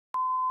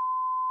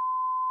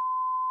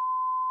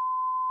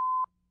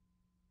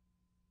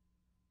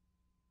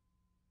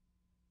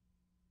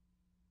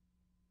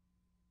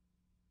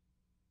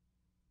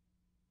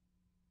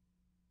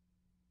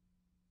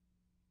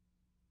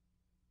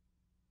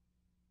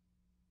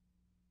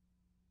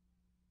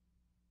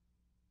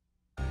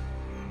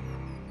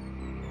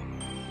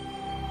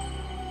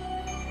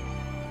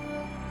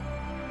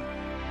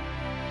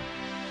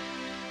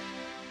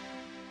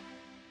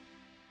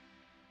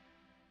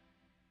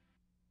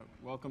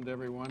welcomed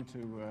everyone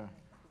to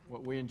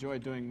what we enjoy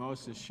doing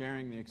most is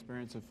sharing the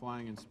experience of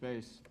flying in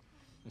space,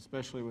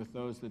 especially with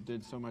those that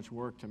did so much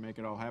work to make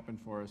it all happen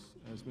for us.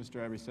 As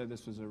Mr. Abbey said,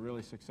 this was a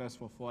really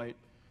successful flight,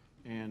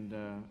 and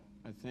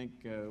I think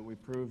we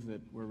proved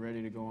that we're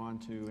ready to go on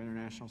to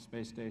International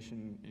Space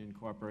Station in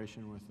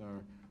cooperation with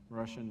our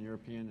Russian,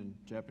 European, and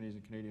Japanese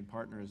and Canadian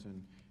partners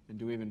and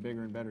do even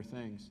bigger and better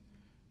things.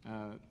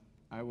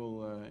 I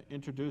will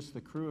introduce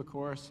the crew, of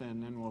course,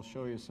 and then we'll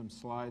show you some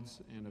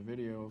slides and a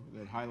video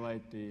that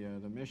highlight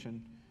the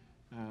mission.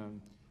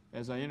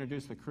 As I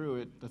introduce the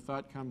crew, the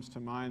thought comes to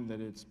mind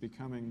that it's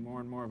becoming more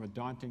and more of a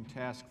daunting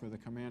task for the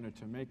commander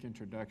to make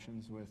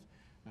introductions, with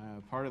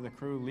part of the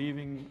crew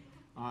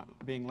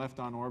being left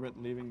on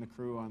orbit, leaving the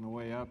crew on the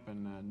way up,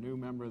 and a new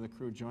member of the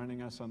crew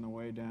joining us on the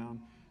way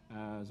down.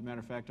 As a matter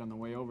of fact, on the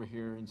way over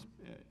here,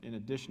 in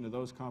addition to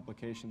those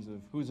complications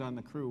of who's on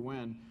the crew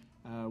when,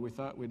 we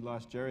thought we'd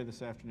lost Jerry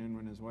this afternoon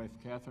when his wife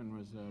Catherine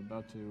was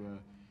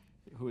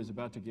who was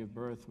about to give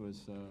birth,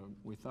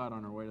 we thought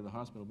on our way to the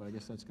hospital, but I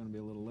guess that's going to be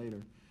a little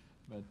later.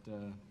 But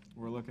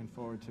we're looking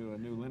forward to a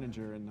new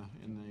Linenger in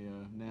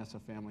the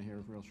NASA family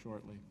here real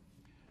shortly.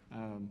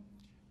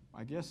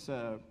 I guess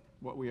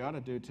what we ought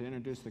to do to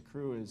introduce the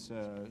crew is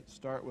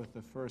start with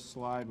the first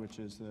slide, which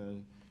is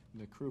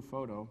the crew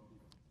photo,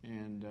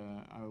 and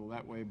I will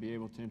that way be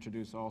able to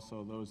introduce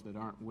also those that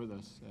aren't with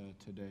us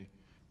today.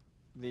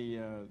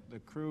 The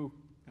crew,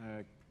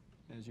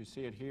 as you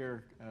see it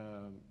here,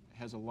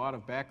 has a lot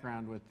of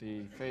background with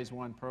the Phase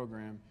 1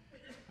 program.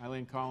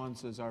 Eileen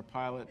Collins, as our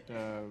pilot,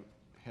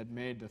 had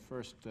made the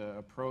first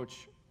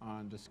approach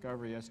on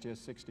Discovery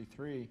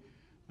STS-84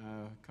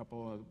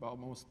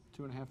 almost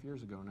 2.5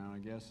 years ago now, I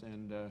guess.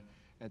 And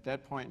at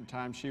that point in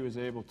time, she was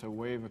able to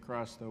wave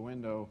across the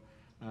window,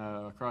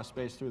 across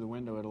space through the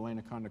window at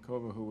Elena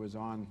Kondakova, who was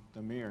on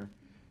the Mir.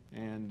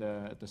 And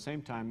at the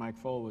same time, Mike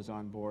Foale was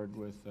on board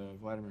with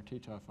Vladimir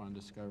Titov on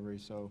Discovery.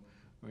 So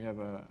we have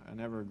an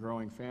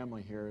ever-growing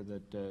family here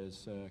that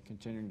is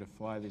continuing to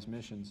fly these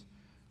missions.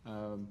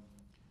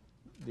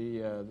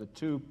 The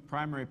two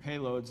primary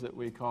payloads that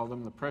we call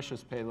them, the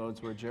precious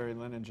payloads, were Jerry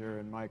Linenger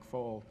and Mike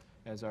Foale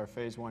as our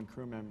Phase 1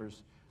 crew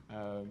members.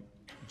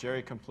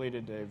 Jerry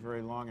completed a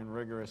very long and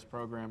rigorous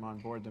program on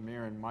board the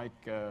Mir, and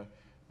Mike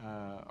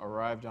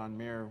arrived on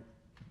Mir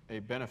a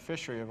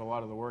beneficiary of a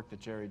lot of the work that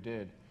Jerry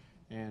did.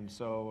 And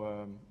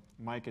so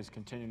Mike is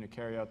continuing to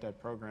carry out that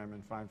program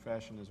in fine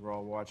fashion, as we're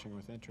all watching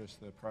with interest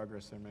the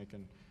progress they're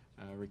making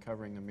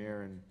recovering the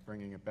Mir and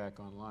bringing it back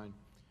online.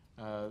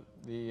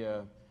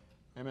 The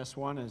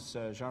MS-1 is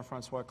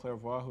Jean-Francois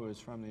Clervoy, who is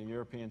from the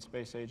European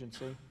Space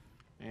Agency,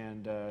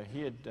 and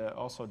he had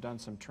also done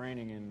some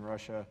training in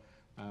Russia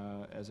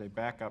as a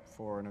backup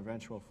for an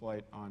eventual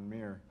flight on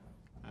Mir.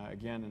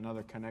 Again,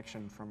 another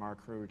connection from our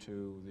crew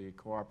to the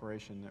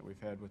cooperation that we've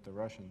had with the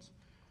Russians.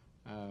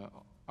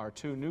 Our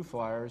two new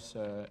flyers,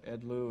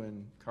 Ed Lu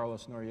and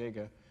Carlos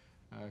Noriega.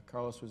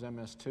 Carlos was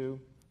MS-2.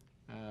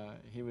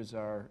 He was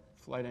our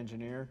flight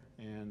engineer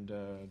and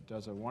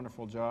does a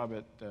wonderful job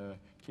at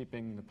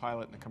keeping the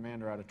pilot and the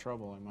commander out of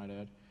trouble, I might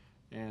add.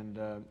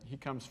 And he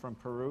comes from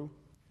Peru,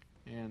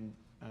 and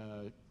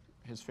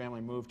his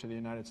family moved to the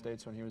United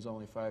States when he was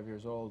only 5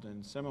 years old.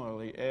 And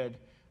similarly, Ed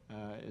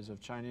is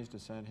of Chinese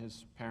descent.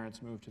 His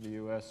parents moved to the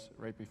U.S.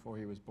 right before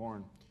he was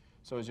born.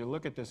 So as you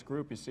look at this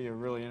group, you see a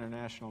really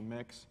international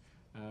mix,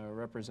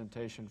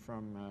 representation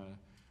from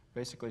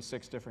basically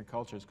 6 different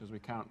cultures, because we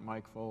count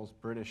Mike Foale's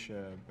British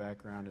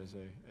background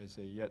as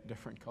a yet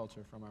different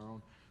culture from our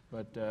own.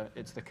 But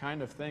it's the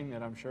kind of thing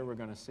that I'm sure we're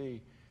going to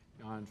see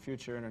on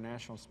future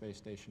International Space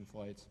Station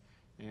flights.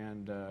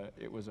 And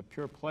it was a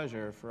pure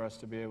pleasure for us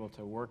to be able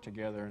to work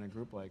together in a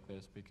group like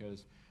this,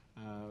 because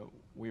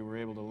we were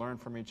able to learn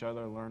from each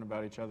other, learn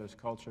about each other's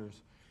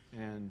cultures,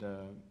 and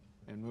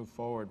move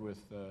forward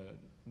with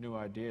new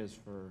ideas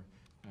for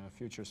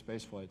future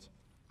space flights.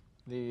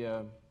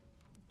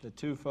 The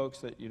two folks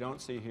that you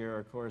don't see here are,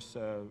 of course,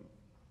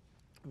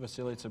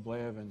 Vasily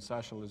Tsybleyev and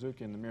Sasha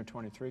Lazukin, the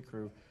Mir-23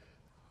 crew,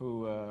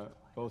 who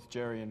both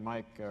Jerry and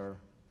Mike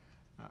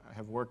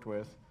have worked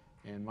with,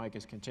 and Mike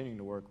is continuing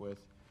to work with.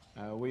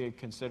 We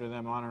consider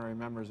them honorary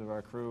members of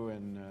our crew,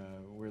 and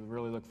we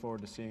really look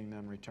forward to seeing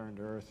them return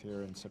to Earth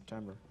here in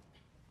September.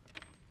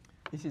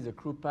 This is a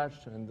crew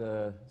patch, and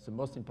the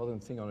most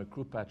important thing on a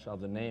crew patch are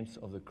the names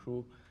of the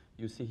crew.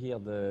 You see here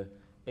the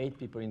 8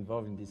 people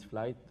involved in this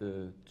flight,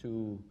 the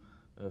 2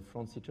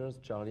 front seaters,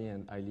 Charlie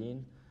and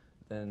Eileen,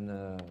 then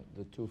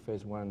the 2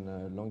 Phase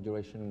 1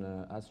 long-duration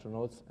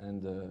astronauts,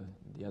 and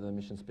the other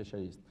mission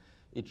specialist.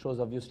 It shows,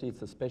 obviously,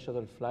 it's a space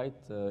shuttle flight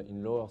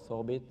in low Earth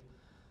orbit.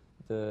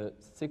 The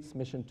 6th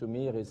mission to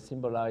Mir is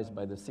symbolized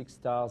by the 6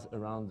 stars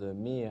around the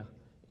Mir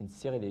in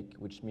Cyrillic,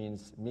 which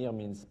means, Mir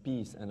means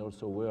peace and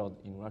also word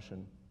in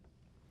Russian.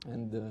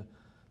 And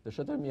the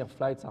shuttle Mir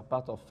flights are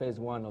part of Phase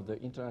 1 of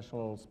the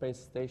International Space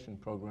Station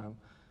program.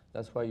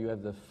 That's why you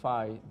have the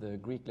phi, the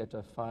Greek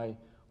letter phi,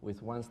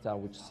 with 1 star,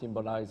 which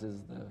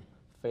symbolizes the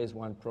Phase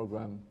 1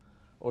 program,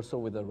 also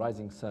with the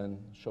rising sun,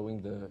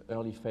 showing the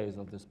early phase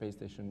of the Space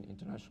Station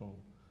International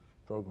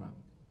program.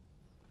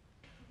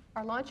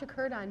 Our launch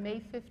occurred on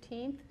May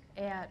 15th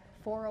at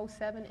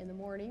 4:07 in the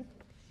morning,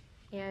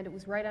 and it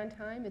was right on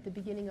time at the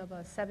beginning of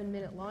a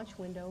 7-minute launch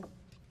window.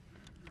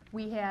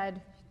 We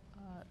had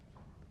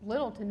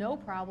little to no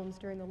problems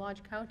during the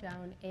launch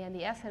countdown, and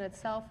the ascent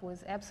itself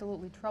was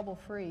absolutely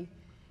trouble-free.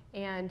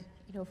 And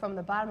from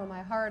the bottom of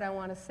my heart, I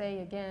want to say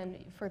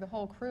again, for the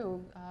whole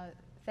crew,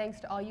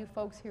 thanks to all you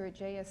folks here at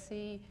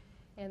JSC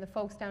and the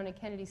folks down at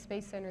Kennedy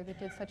Space Center that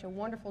did such a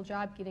wonderful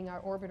job getting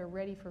our orbiter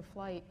ready for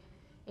flight.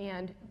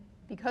 And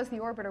because the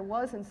orbiter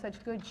was in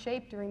such good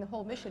shape during the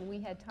whole mission, we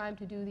had time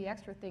to do the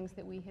extra things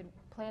that we had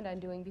planned on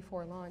doing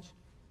before launch.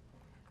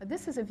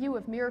 This is a view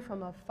of Mir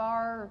from a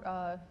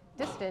far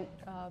distant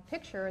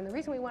picture, and the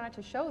reason we wanted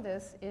to show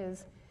this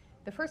is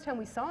the first time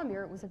we saw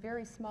Mir, it was a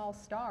very small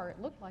star.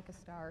 It looked like a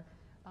star.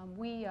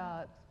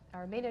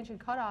 Our main engine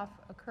cutoff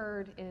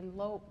occurred in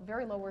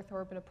very low Earth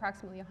orbit,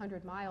 approximately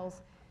 100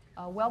 miles,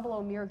 well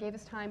below Mir, gave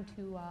us time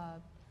to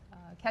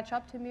catch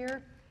up to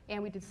Mir,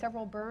 and we did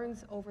several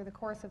burns over the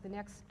course of the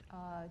next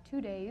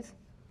 2 days.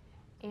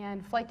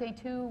 And flight day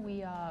 2,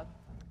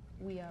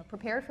 we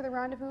prepared for the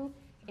rendezvous,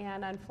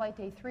 and on flight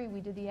day 3,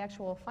 we did the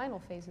actual final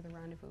phase of the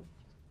rendezvous.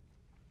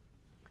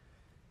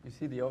 You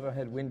see the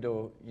overhead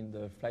window in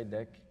the flight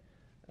deck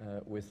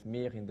with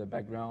Mir in the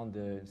background,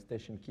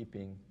 station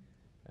keeping.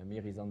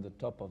 Mir is on the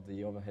top of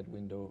the overhead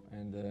window,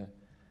 and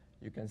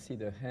you can see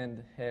the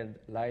handheld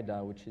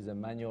LiDAR, which is a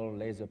manual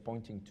laser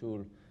pointing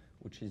tool,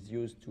 which is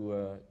used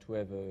to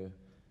have a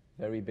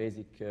very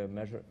basic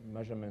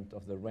measurement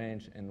of the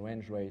range and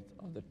range rate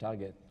of the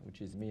target,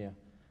 which is Mir,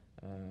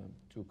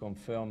 to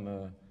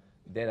confirm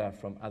data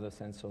from other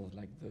sensors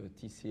like the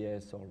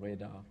TCS or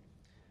radar.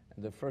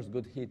 And the first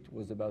good hit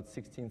was about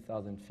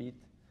 16,000 feet,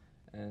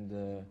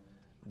 and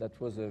that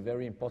was a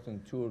very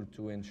important tool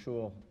to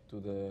ensure to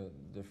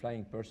the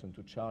flying person,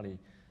 to Charlie,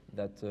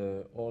 that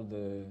all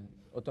the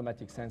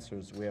automatic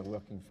sensors were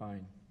working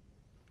fine.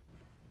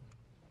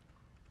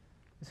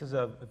 This is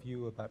a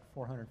view about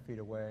 400 feet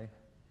away.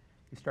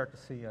 You start to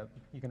see,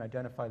 you can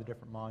identify the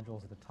different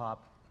modules at the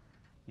top.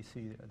 You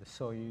see the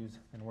Soyuz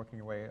and working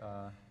your way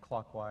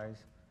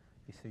clockwise.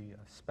 You see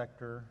a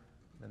Spectre,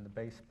 then the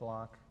base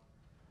block.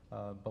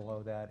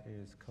 Below that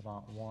is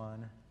Cavant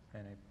 1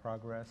 and a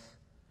Progress.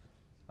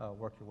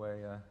 Work your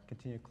way,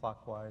 continue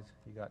clockwise.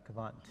 You got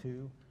Cavant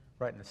 2.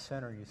 Right in the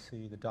center, you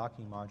see the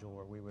docking module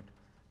where we would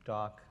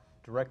dock.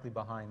 Directly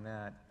behind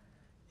that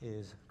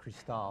is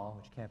Cristal,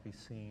 which can't be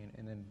seen.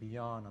 And then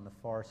beyond, on the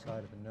far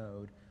side of the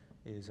node,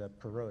 is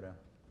Perota.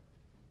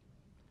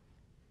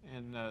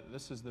 And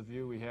this is the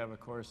view we have, of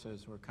course,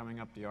 as we're coming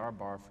up the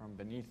R-bar from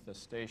beneath the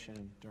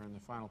station during the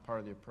final part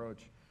of the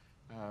approach.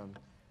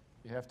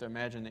 You have to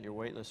imagine that you're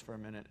weightless for a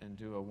minute and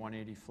do a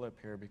 180 flip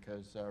here,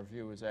 because our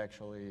view is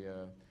actually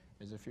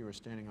as if you were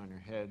standing on your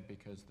head,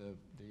 because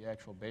the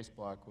actual base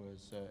block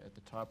was at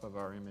the top of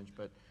our image.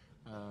 But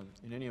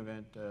in any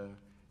event,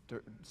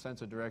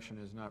 sense of direction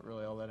is not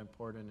really all that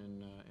important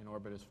in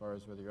orbit as far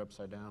as whether you're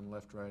upside down,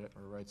 left, right,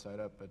 or right side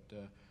up. But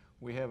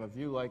we have a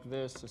view like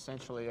this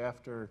essentially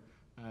after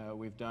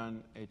we've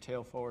done a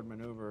tail forward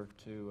maneuver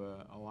to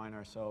align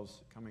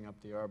ourselves coming up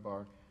the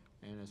R-bar.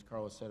 And as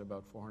Carlos said,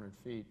 about 400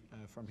 feet.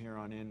 From here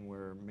on in,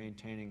 we're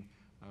maintaining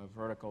a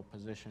vertical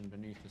position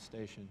beneath the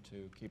station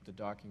to keep the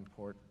docking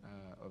port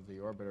of the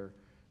orbiter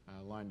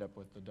lined up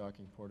with the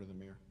docking port of the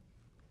Mir.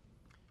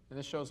 And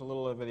this shows a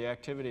little of the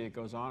activity that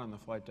goes on the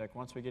flight deck.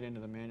 Once we get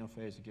into the manual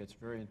phase, it gets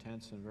very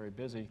intense and very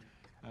busy.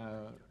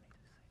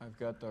 I've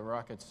got the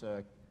Rockets,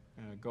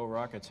 Go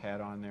Rockets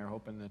hat on there,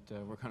 hoping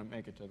that we're going to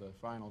make it to the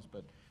finals.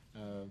 But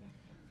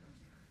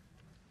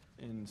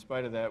in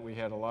spite of that, we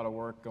had a lot of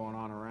work going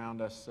on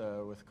around us.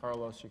 With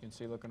Carlos, you can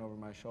see looking over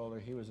my shoulder,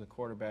 he was the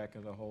quarterback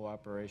of the whole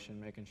operation,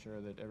 making sure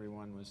that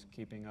everyone was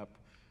keeping up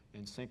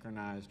and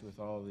synchronized with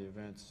all of the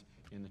events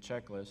in the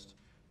checklist.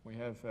 We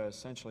have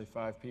essentially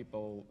 5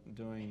 people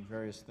doing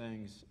various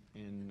things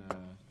in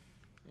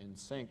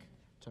sync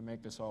to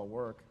make this all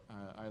work.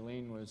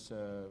 Eileen was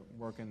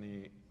working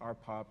the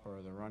RPOP,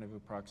 or the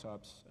Rendezvous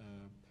Proxops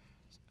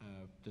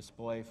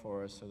display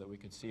for us so that we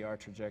could see our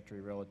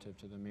trajectory relative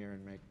to the Mir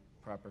and make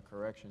proper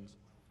corrections.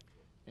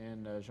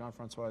 And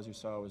Jean-Francois, as you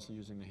saw, was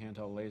using the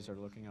handheld laser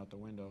looking out the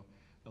window.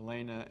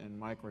 Elena and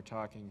Mike were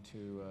talking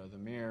to the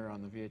Mir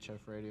on the VHF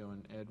radio,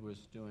 and Ed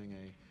was doing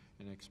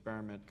an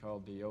experiment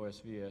called the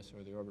OSVS,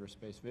 or the Orbiter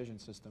Space Vision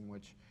System,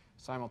 which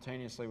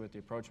simultaneously with the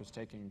approach was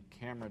taking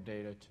camera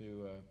data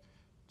to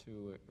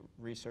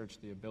research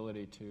the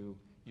ability to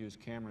use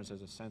cameras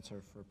as a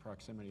sensor for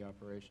proximity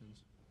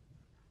operations.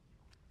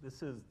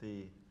 This is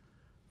the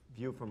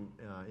view from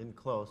in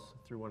close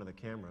through one of the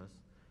cameras.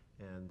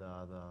 And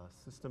the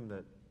system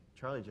that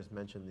Charlie just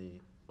mentioned, the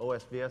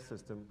OSVS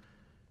system,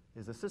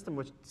 is a system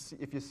which,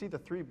 if you see the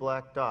 3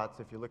 black dots,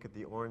 if you look at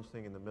the orange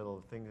thing in the middle,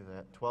 the thing is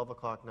at 12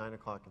 o'clock, 9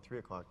 o'clock, and 3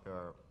 o'clock, there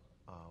are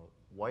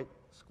white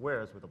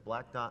squares with a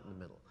black dot in the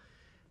middle.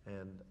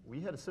 And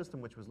we had a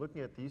system which was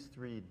looking at these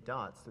 3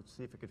 dots to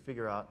see if it could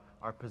figure out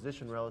our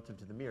position relative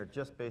to the Mir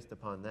just based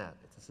upon that.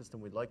 It's a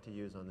system we'd like to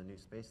use on the new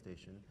space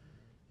station,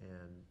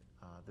 and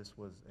this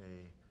was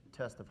a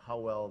test of how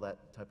well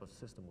that type of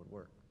system would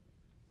work.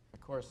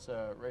 Of course,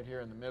 right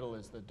here in the middle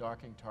is the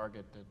docking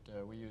target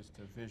that we use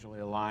to visually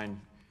align.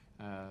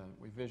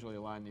 We visually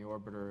align the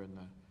orbiter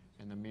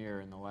and the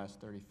mirror in the last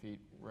 30 feet,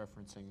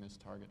 referencing this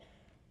target.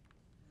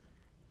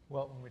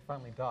 Well, when we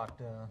finally docked,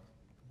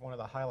 one of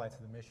the highlights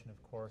of the mission,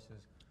 of course,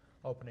 is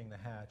opening the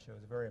hatch. It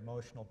was a very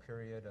emotional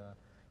period.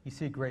 You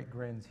see great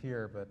grins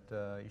here,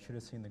 but you should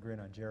have seen the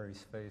grin on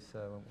Jerry's face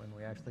when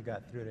we actually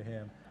got through to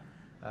him.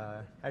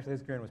 Actually,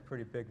 his grin was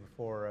pretty big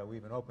before we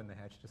even opened the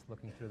hatch, just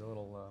looking through the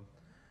little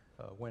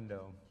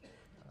window.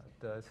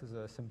 This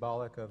is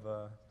symbolic of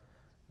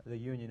the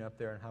Union up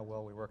there and how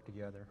well we work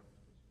together.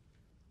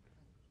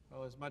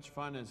 Well, as much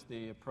fun as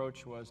the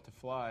approach was to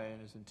fly,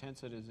 and as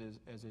intense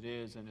as it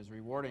is, and as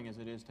rewarding as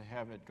it is to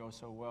have it go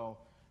so well,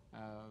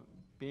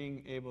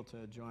 being able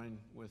to join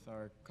with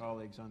our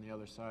colleagues on the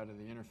other side of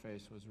the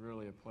interface was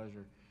really a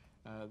pleasure.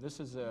 This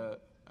is a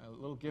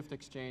little gift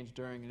exchange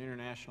during an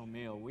international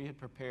meal. We had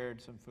prepared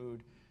some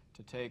food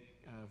to take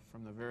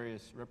from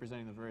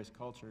representing the various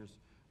cultures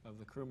of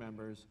the crew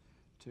members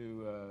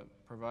to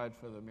provide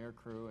for the Mir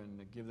crew and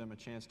to give them a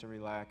chance to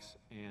relax.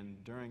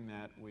 And during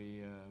that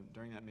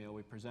meal,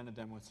 we presented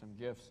them with some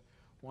gifts,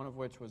 one of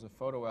which was a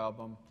photo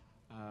album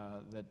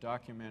that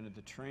documented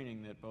the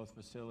training that both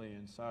Vasily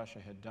and Sasha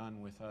had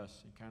done with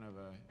us, and kind of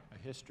a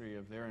history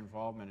of their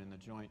involvement in the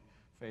joint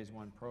Phase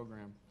 1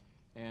 program.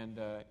 And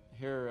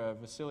here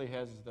Vasily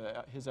has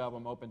his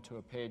album open to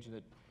a page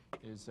that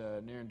is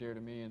near and dear to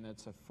me, and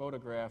that's a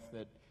photograph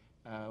that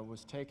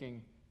was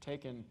taken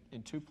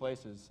in two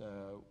places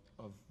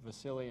of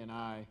Vasily and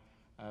I,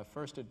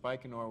 first at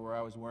Baikonur, where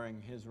I was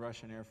wearing his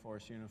Russian Air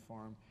Force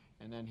uniform,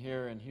 and then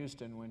here in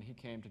Houston when he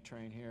came to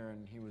train here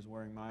and he was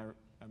wearing my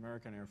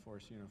American Air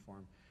Force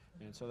uniform.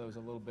 And so there was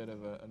a little bit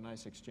of a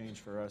nice exchange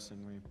for us,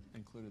 and we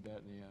included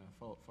that in the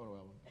photo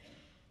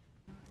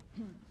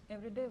album.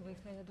 Every day we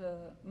had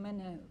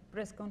many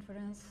press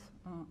conferences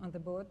on the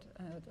boat.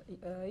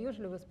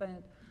 Usually we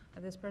spend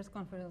this press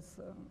conference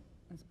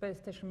in Space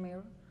Station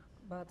Mir,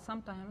 but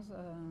sometimes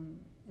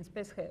in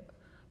Space Hub.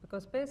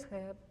 Because Space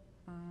Hub,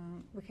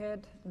 we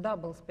had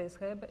double Space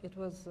Hub. It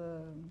was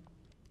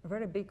a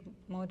very big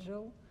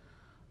module.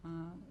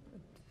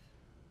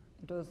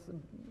 It was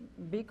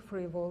big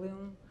free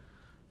volume,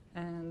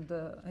 and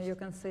you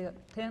can see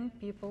 10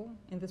 people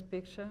in this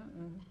picture.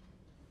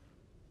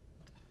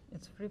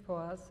 It's free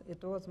for us.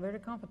 It was very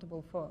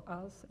comfortable for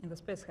us in the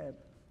Space Hub.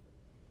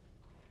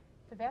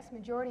 The vast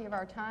majority of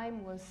our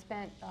time was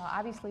spent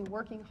obviously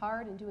working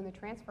hard and doing the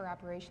transfer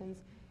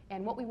operations.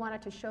 And what we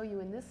wanted to show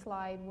you in this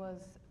slide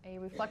was a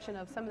reflection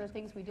of some of the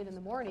things we did in the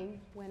morning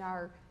when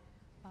our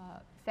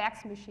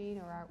fax machine,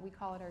 or we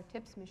call it our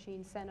TIPS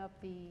machine, sent up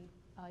the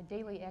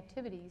daily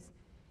activities.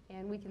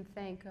 And we can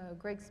thank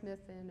Greg Smith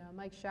and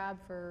Mike Schaub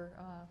for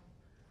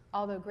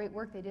all the great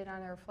work they did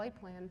on our flight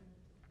plan.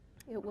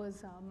 It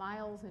was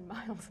miles and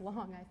miles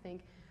long, I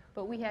think.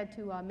 But we had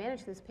to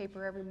manage this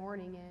paper every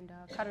morning and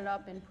cut it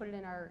up and put it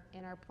in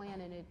our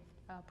plan, and it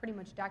pretty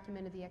much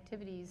documented the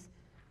activities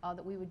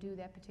that we would do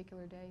that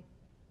particular day.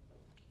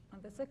 On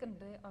the second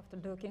day after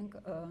docking,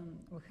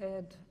 we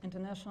had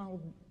international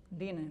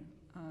dinner.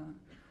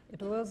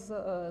 It was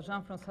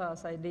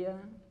Jean-Francois' idea,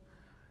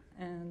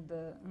 and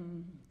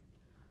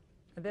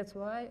that's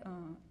why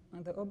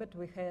on the orbit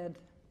we had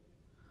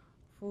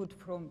food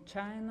from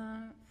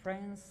China,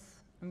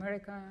 France,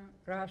 America,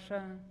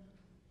 Russia,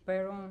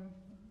 Peru,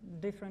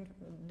 different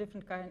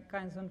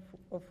kinds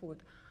of food.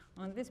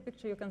 On this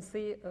picture you can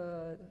see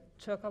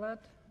chocolate.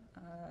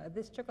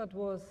 This chocolate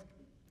was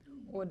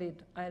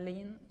ordered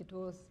Eileen. It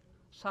was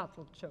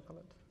shuttle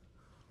chocolate.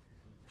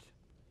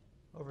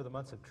 Over the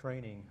months of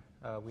training,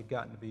 we'd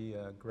gotten to be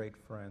great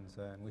friends,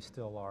 and we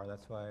still are.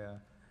 That's why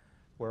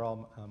we're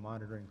all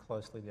monitoring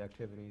closely the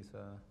activities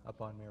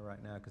up on Mir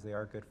right now, because they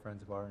are good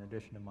friends of ours, in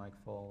addition to Mike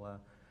Full.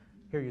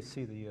 Here you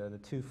see the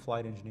two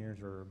flight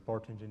engineers, or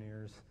Bort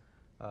engineers,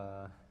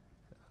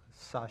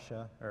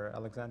 Sasha, or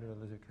Alexander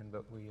Lizukin,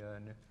 but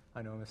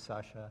I know him as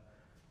Sasha.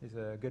 He's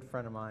a good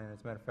friend of mine.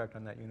 As a matter of fact,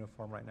 on that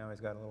uniform right now,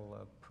 he's got a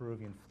little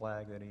Peruvian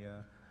flag that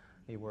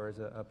he wears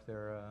up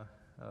there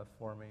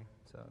for me.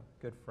 It's a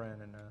good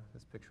friend, and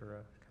this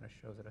picture kind of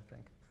shows it, I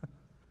think.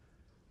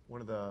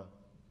 One of the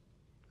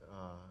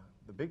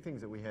big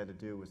things that we had to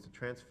do was to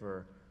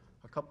transfer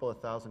a couple of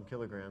 1,000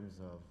 kilograms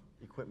of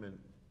equipment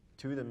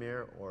to the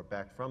Mir or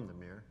back from the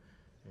Mir.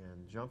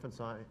 And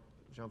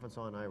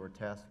Jean-Francois and I were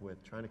tasked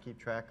with trying to keep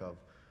track of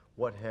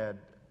what had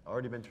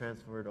already been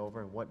transferred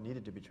over and what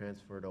needed to be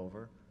transferred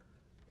over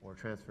or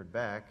transferred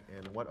back,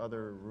 and what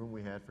other room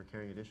we had for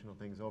carrying additional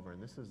things over.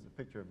 And this is a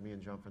picture of me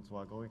and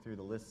Jean-Francois going through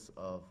the lists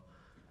of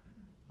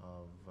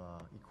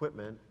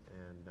equipment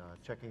and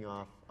checking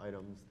off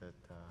items that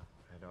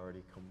had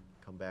already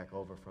come back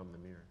over from the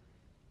Mir.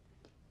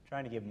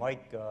 Trying to get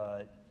Mike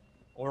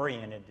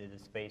oriented to the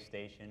space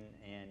station,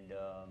 and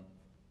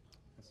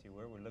let's see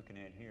where we're looking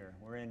at here.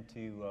 We're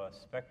into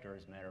Spectre,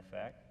 as a matter of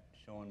fact,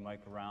 showing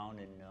Mike around,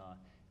 and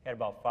had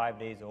about 5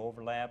 days of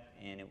overlap,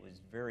 and it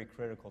was very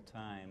critical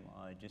time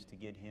just to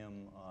get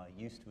him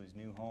used to his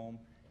new home.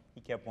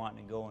 He kept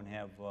wanting to go and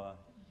have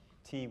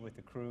tea with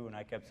the crew, and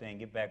I kept saying,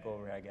 "Get back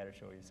over here, I got to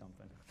show you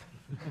something."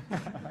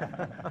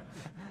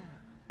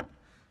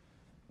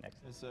 Next.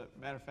 As a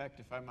matter of fact,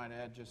 if I might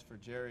add, just for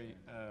Jerry,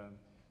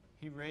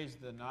 he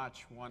raised the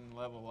notch one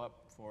level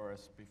up for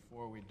us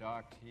before we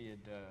docked. He had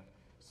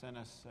sent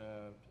us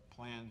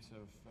plans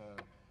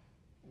of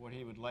what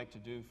he would like to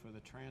do for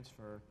the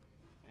transfer,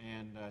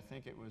 and I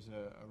think it was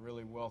a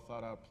really well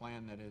thought out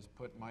plan that has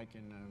put Mike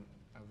in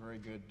a very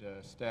good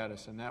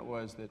status, and that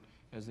was that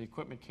as the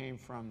equipment came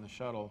from the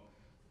shuttle,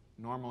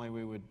 normally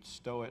we would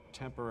stow it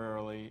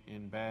temporarily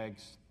in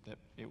bags that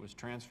it was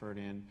transferred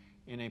in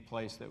a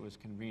place that was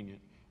convenient.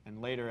 And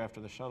later,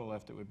 after the shuttle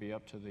left, it would be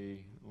up to the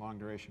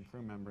long-duration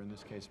crew member, in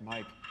this case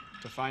Mike,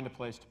 to find a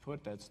place to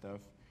put that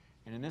stuff.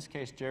 And in this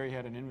case, Jerry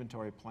had an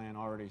inventory plan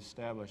already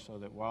established so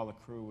that while the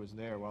crew was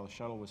there, while the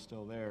shuttle was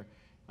still there,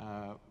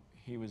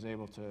 he was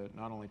able to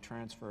not only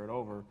transfer it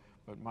over,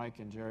 but Mike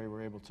and Jerry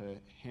were able to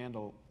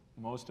handle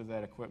most of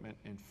that equipment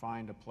and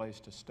find a place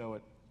to stow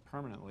it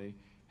permanently,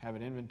 have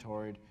it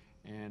inventoried,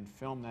 and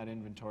film that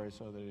inventory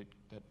so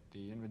that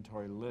the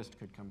inventory list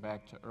could come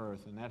back to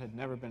Earth. And that had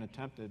never been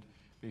attempted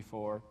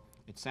before.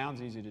 It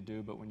sounds easy to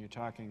do, but when you're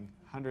talking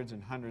hundreds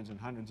and hundreds and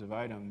hundreds of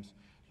items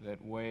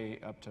that weigh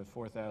up to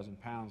 4,000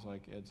 pounds,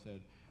 like Ed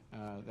said,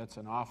 that's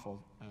an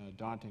awful,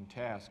 daunting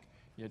task.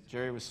 Yet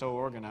Jerry was so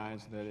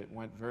organized that it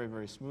went very,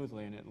 very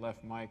smoothly, and it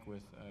left Mike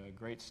with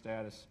great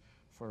status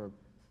for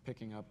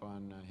picking up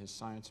on his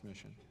science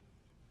mission.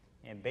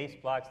 And base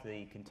blocks,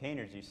 the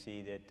containers you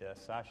see that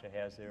Sasha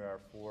has there are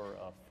for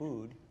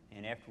food,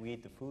 and after we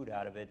eat the food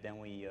out of it,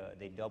 then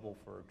they double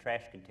for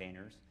trash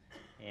containers,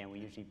 and we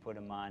usually put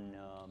them on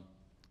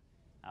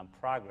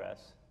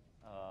progress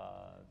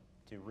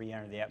to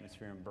re-enter the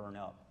atmosphere and burn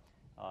up.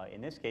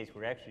 In this case,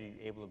 we're actually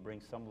able to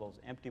bring some of those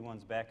empty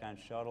ones back on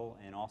shuttle,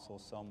 and also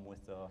some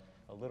with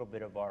a little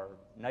bit of our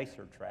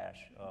nicer trash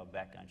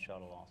back on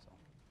shuttle also.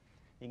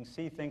 You can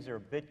see things are a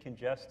bit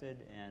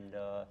congested, and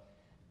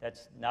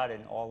that's not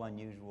an all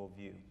unusual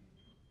view.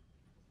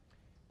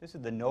 This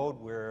is the node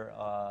where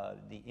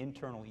the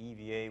internal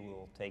EVA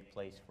will take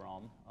place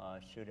from,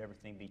 should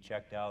everything be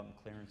checked out and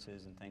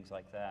clearances and things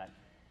like that.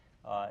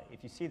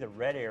 If you see the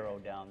red arrow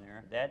down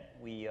there, that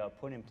we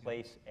put in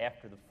place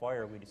after the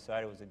fire. We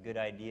decided it was a good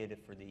idea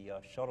for the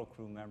shuttle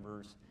crew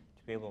members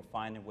to be able to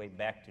find their way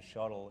back to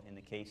shuttle in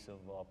the case of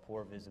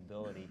poor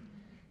visibility.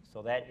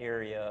 So that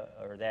area,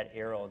 or that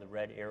arrow, the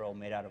red arrow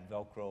made out of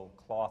Velcro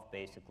cloth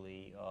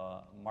basically,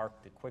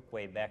 marked the quick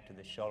way back to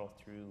the shuttle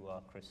through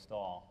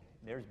Crystal.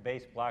 There's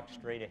base block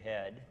straight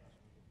ahead,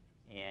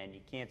 and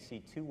you can't see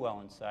too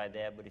well inside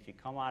that, but if you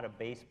come out of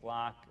base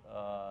block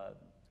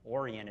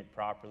oriented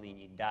properly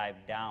and you dive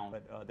down,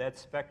 but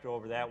that's Spectre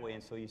over that way,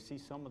 and so you see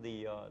some of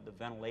the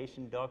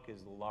ventilation duct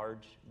is the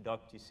large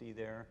duct you see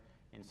there,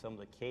 and some of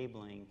the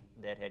cabling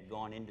that had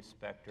gone into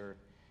Spectre.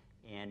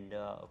 And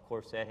of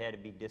course that had to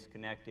be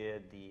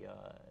disconnected, the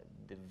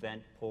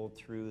vent pulled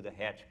through, the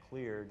hatch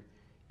cleared,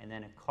 and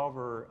then a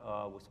cover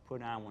was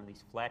put on, one of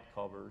these flat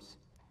covers.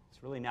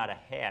 It's really not a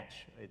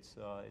hatch, it's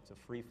a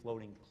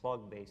free-floating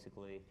plug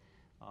basically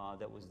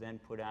that was then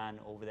put on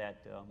over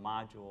that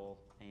module,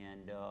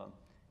 and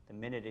the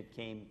minute it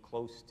came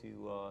close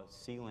to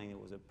sealing, it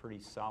was a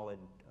pretty solid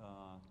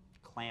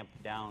clamp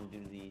down due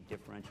to the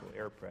differential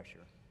air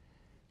pressure.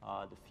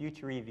 The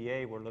future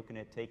EVA, we're looking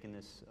at taking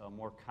this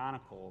more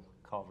conical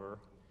cover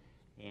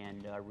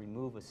and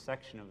remove a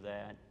section of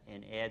that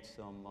and add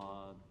some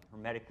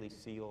hermetically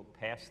sealed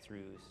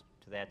pass-throughs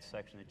to that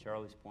section that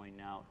Charlie's pointing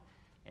out,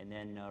 and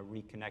then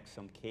reconnect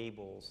some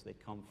cables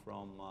that come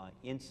from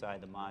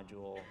inside the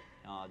module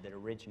that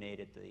originate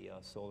at the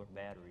solar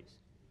batteries,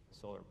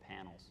 solar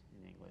panels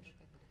in English.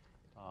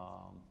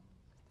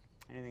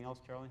 Anything else,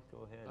 Charlie?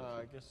 Go ahead.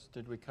 I guess,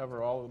 did we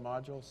cover all of the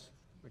modules?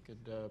 We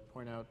could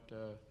point out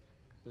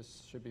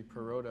this should be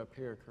Perot up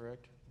here,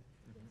 correct?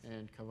 Mm-hmm.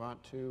 And Cavant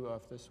 2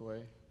 off this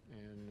way.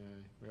 And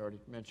we already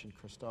mentioned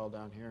Crystal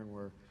down here, and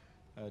we're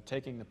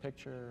taking the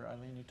picture.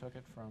 Eileen, you took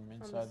it from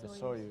inside the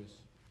Soyuz.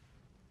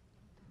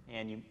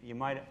 And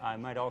I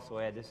might also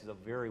add, this is a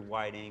very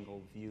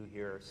wide-angle view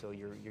here, so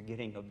you're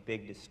getting a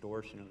big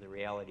distortion of the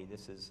reality.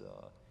 This is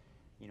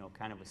you know,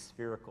 kind of a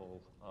spherical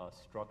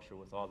structure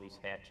with all these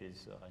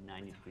hatches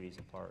 90 degrees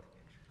apart.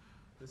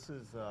 This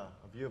is a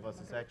view of us.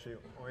 It's actually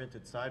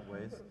oriented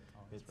sideways.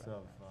 It's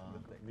of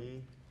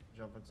me,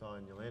 Jean-Francois,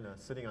 and Elena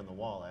sitting on the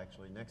wall,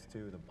 actually, next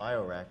to the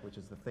biorack, which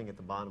is the thing at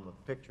the bottom of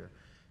the picture.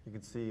 You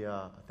can see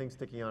a thing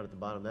sticking out at the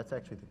bottom. That's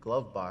actually the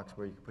glove box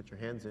where you can put your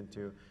hands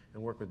into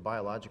and work with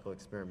biological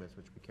experiments,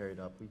 which we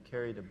carried up. We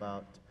carried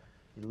about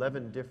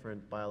 11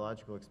 different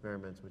biological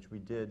experiments, which we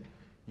did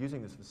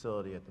using this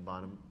facility at the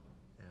bottom.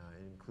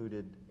 It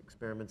included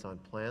experiments on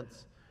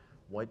plants,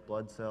 white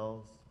blood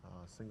cells,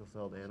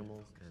 single-celled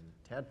animals, and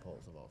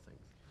tadpoles, of all things.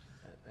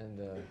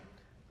 And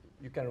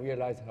you can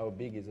realize how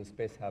big is the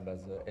space hub, as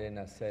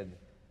Elena said.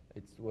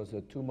 It was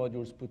 2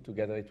 modules put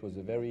together. It was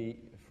a very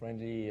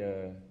friendly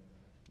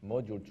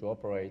module to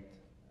operate,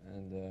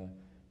 and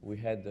we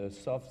had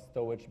soft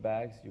storage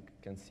bags. You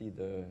can see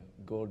the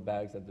gold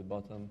bags at the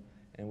bottom,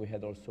 and we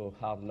had also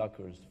hard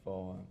lockers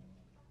for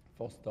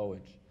for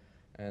storage.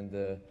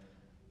 And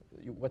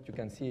what you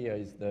can see here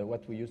is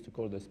what we used to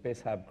call the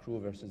Space Hub crew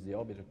versus the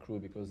orbital crew,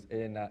 because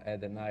Elena,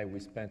 Ed, and I, we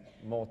spent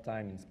more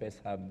time in Space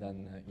Hub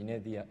than in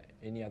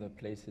any other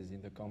places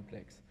in the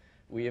complex.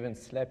 We even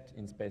slept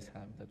in Space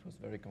Hub. That was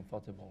very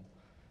comfortable.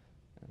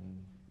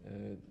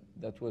 And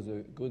that was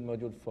a good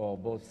module for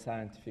both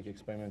scientific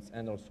experiments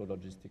and also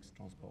logistics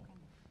transport.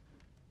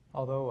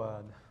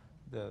 Although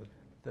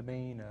the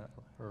main,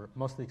 or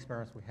most of the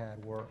experiments we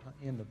had were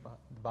in the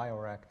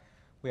biorack,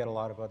 we had a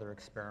lot of other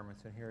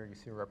experiments, and here you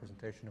see a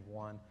representation of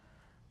one.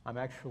 I'm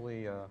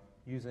actually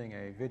using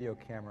a video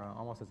camera,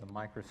 almost as a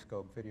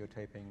microscope,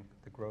 videotaping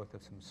the growth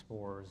of some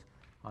spores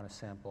on a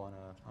sample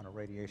on a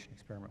radiation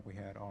experiment we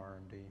had,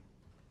 R&D.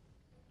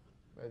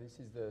 Well, this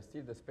is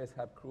still the Space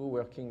Hub crew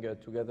working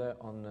together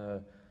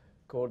on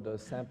called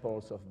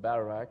samples of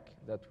biorack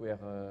that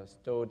were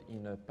stored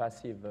in a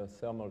passive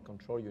thermal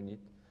control unit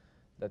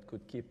that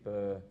could keep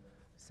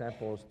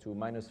samples to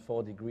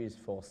 -4 degrees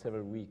for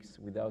several weeks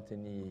without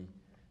any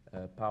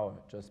power,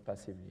 just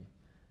passively.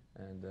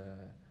 And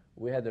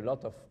we had a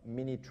lot of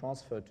mini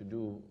transfer to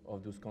do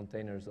of those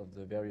containers of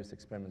the various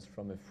experiments,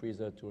 from a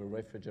freezer to a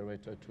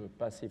refrigerator to a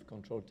passive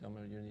control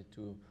thermal unit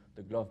to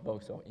the glove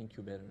box or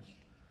incubators.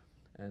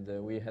 And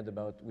we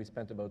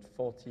spent about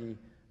 40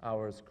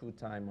 hours crew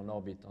time on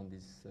orbit on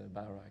these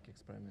biorack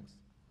experiments.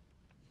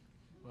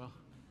 Well,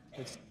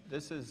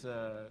 this is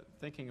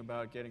thinking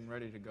about getting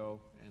ready to go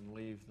and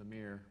leave the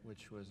Mir,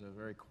 which was a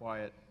very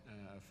quiet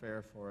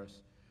affair for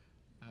us.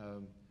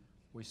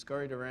 We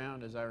scurried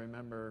around. As I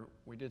remember,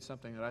 we did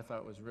something that I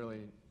thought was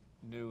really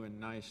new and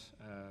nice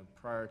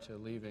prior to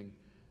leaving.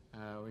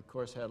 We, of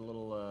course, had a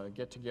little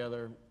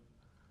get-together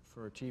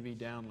for a TV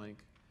downlink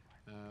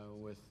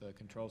with the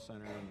control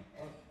center and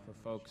for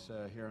folks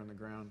here on the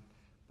ground.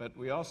 But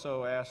we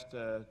also asked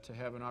to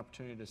have an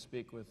opportunity to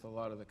speak with a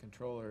lot of the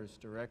controllers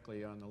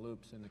directly on the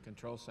loops in the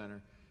control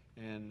center.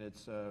 And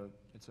it's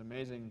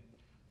amazing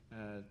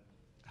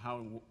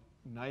how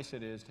nice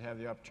it is to have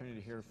the opportunity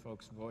to hear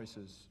folks'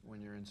 voices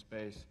when you're in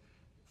space.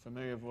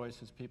 Familiar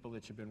voices, people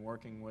that you've been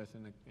working with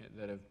and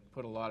that have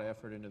put a lot of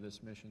effort into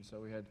this mission. So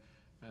we had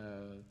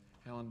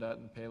Helen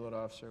Dutton, payload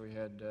officer. We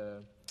had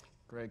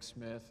Greg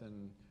Smith,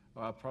 and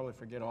well, I'll probably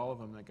forget all of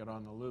them that got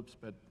on the loops,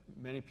 but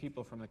many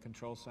people from the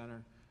control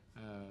center,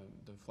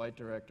 the flight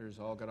directors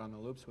all got on the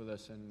loops with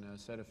us and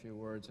said a few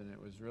words, and it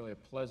was really a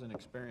pleasant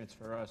experience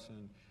for us.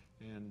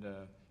 And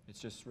it's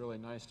just really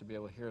nice to be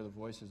able to hear the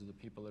voices of the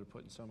people that are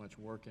putting so much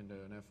work into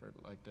an effort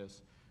like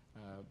this.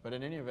 But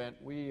in any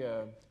event, we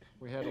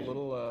had a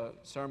little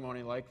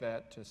ceremony like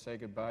that to say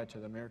goodbye to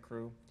the Mir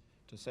crew,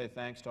 to say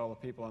thanks to all the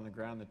people on the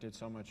ground that did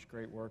so much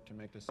great work to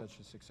make this such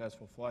a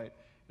successful flight.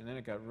 And then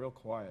it got real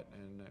quiet,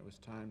 and it was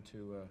time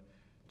to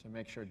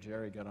make sure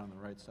Jerry got on the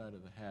right side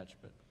of the hatch.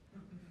 But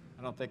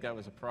I don't think that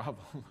was a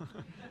problem.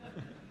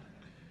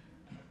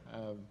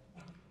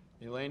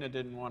 Elena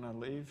didn't want to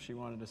leave. She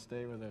wanted to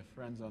stay with her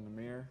friends on the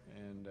Mir,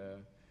 and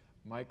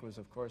Mike was,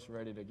 of course,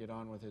 ready to get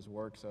on with his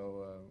work,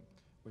 so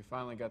we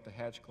finally got the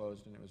hatch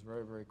closed, and it was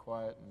very, very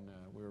quiet, and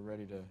we were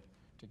ready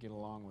to get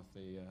along with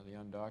the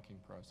undocking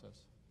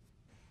process.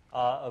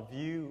 A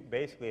view,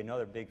 basically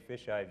another big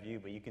fisheye view,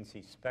 but you can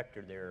see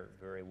Spectre there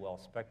very well.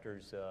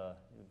 Spectre's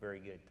very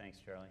good. Thanks,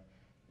 Charlie.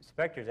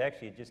 Spectre's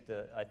actually just,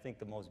 I think,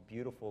 the most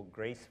beautiful,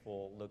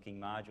 graceful-looking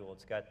module.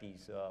 It's got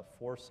these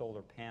 4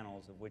 solar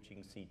panels, of which you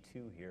can see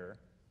 2 here.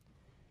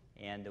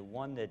 And the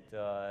one that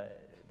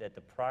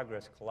the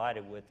Progress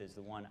collided with is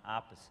the one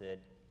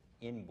opposite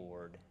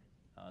inboard.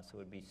 So it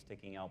would be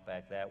sticking out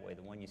back that way.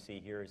 The one you see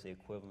here is the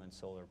equivalent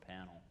solar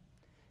panel.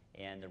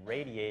 And the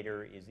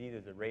radiator is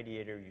either the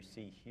radiator you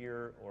see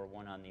here or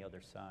one on the other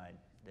side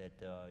that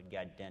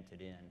got dented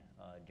in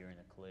during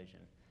the collision.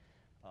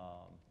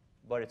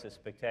 But it's a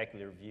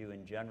spectacular view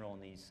in general,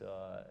 and these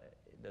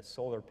the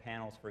solar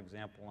panels, for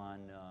example,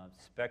 on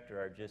Spectre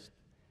are just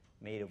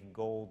made of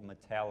gold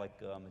metallic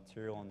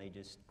material, and they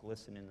just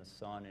glisten in the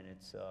sun, and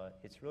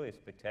it's really a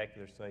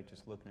spectacular sight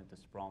just looking at the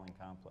sprawling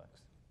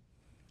complex.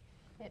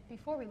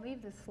 Before we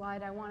leave this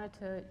slide, I wanted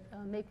to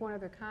make one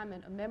other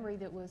comment, a memory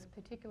that was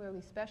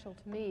particularly special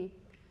to me.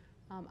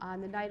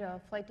 On the night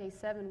of Flight Day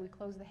 7, we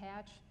closed the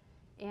hatch,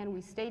 and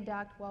we stayed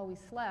docked while we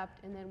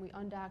slept, and then we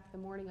undocked the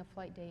morning of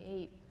Flight Day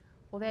 8.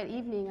 Well, that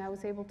evening,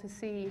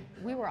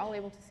 we were all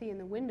able to see in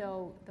the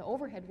window, the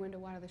overhead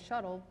window out of the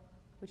shuttle,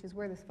 which is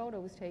where this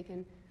photo was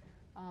taken,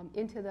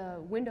 into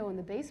the window in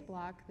the base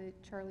block that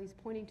Charlie's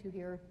pointing to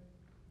here,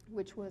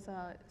 which was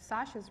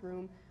Sasha's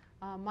room.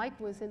 Mike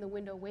was in the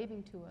window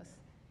waving to us,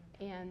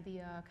 and the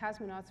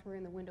cosmonauts were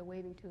in the window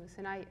waving to us.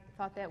 And I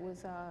thought that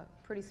was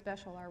pretty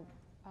special, our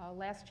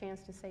last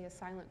chance to say a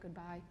silent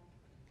goodbye.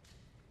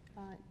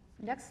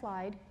 Next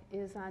slide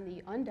is on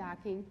the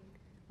undocking.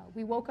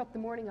 We woke up the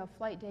morning of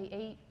Flight Day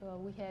 8.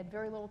 We had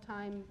very little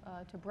time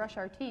to brush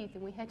our teeth,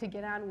 and we had to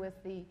get on with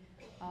the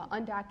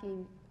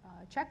undocking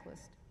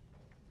checklist.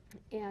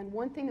 And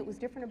one thing that was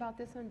different about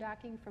this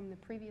undocking from the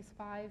previous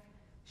 5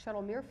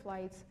 shuttle Mir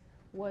flights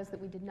was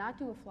that we did not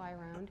do a fly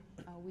around.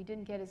 We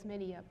didn't get as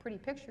many pretty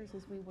pictures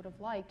as we would have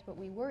liked, but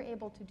we were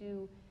able to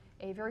do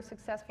a very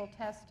successful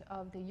test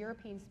of the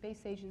European Space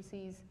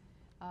Agency's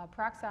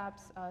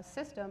Proxops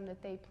system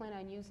that they plan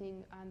on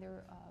using on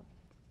their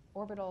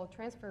orbital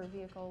transfer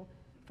vehicle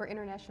for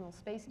International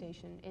Space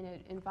Station. And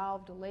it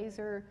involved a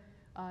laser,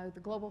 the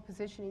global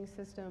positioning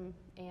system,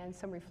 and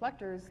some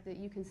reflectors that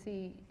you can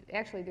see.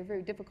 Actually, they're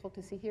very difficult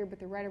to see here, but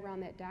they're right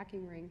around that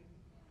docking ring.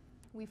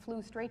 We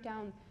flew straight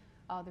down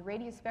the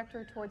radius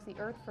vector towards the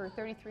Earth for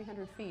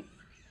 3,300 feet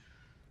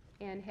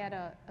and had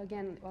a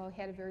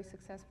very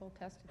successful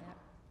test of that.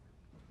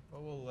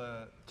 Well,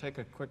 we'll take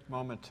a quick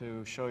moment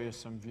to show you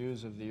some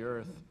views of the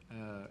Earth.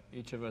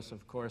 Each of us,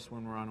 of course,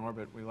 when we're on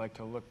orbit, we like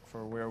to look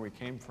for where we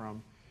came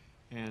from.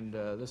 And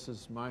this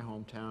is my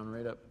hometown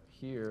right up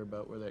here,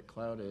 about where that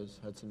cloud is,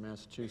 Hudson,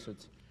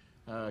 Massachusetts.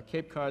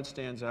 Cape Cod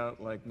stands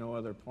out like no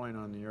other point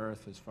on the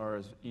Earth as far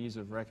as ease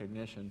of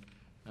recognition.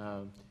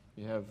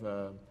 You have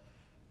the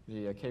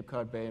Cape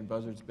Cod Bay and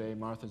Buzzards Bay,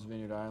 Martha's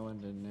Vineyard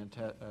Island, and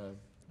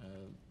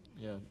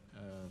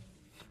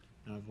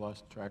I've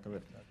lost track of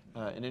it.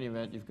 In any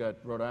event, you've got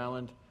Rhode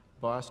Island,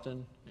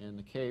 Boston, and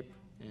the Cape,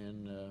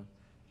 and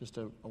just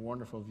a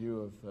wonderful view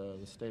of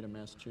the state of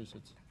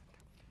Massachusetts.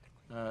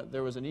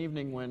 There was an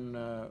evening when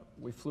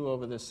we flew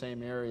over this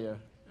same area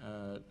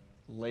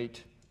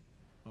late.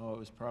 Oh, it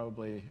was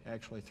probably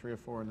actually 3 or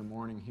 4 in the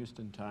morning,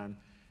 Houston time,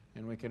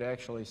 and we could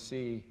actually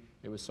see,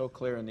 it was so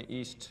clear in the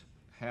east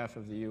half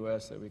of the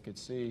U.S. that we could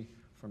see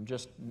from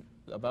just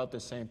about the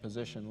same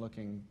position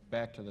looking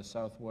back to the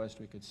southwest,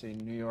 we could see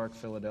New York,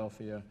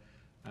 Philadelphia,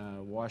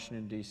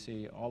 Washington,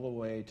 D.C., all the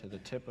way to the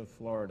tip of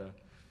Florida.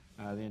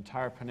 The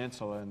entire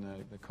peninsula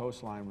and the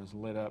coastline was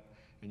lit up,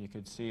 and you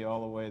could see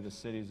all the way the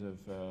cities of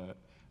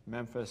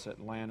Memphis,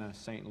 Atlanta,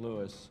 St.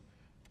 Louis,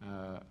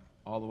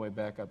 all the way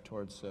back up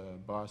towards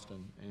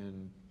Boston.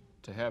 And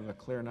to have a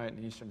clear night in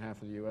the eastern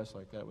half of the U.S.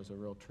 like that was a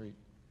real treat.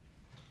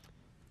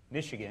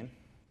 Michigan,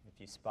 if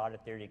you spot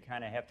it there, you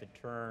kind of have to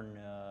turn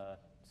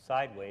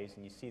sideways,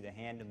 and you see the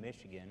hand of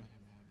Michigan.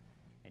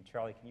 And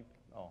Charlie, can you,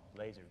 oh,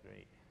 laser,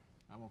 great.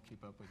 I won't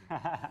keep up with you.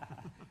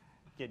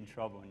 Get in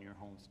trouble in your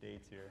home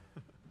states here.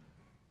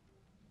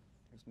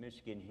 There's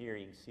Michigan here.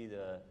 You can see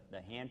the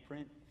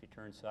handprint if you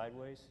turn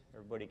sideways.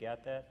 Everybody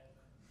got that?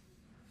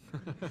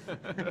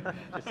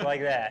 Just like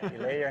that. You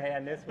lay your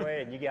hand this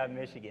way, and you got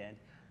Michigan.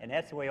 And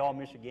that's the way all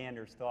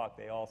Michiganders talk.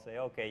 They all say,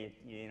 okay,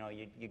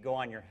 you go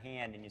on your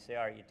hand, and you say,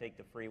 all right, you take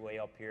the freeway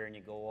up here, and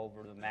you go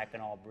over the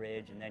Mackinac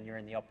Bridge, and then you're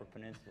in the Upper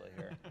Peninsula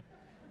here.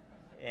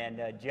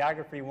 And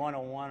Geography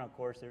 101, of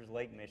course, there's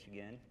Lake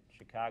Michigan.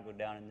 Chicago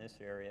down in this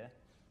area.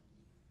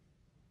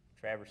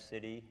 Traverse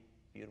City,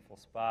 beautiful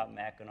spot.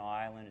 Mackinac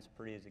Island, as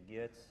pretty as it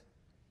gets.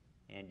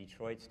 And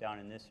Detroit's down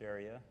in this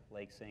area.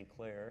 Lake St.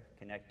 Clair,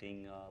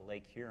 connecting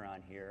Lake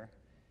Huron here.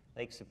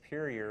 Lake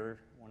Superior,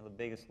 one of the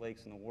biggest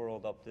lakes in the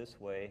world up this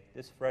way.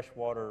 This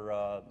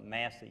freshwater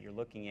mass that you're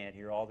looking at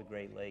here, all the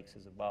Great Lakes,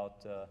 is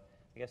about, I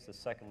guess, the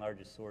second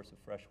largest source of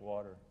fresh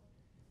water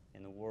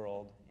in the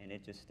world, and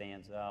it just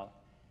stands out.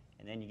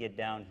 And then you get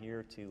down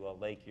here to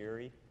Lake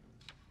Erie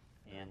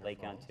and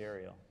Lake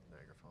Ontario.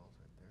 Niagara Falls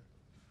right there.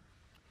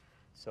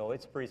 So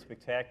it's pretty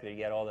spectacular. You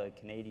got all the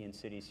Canadian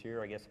cities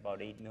here. I guess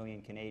about 8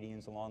 million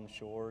Canadians along the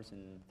shores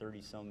and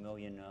 30-some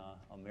million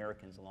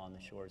Americans along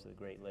the shores of the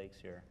Great Lakes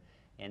here.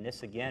 And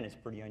this, again, is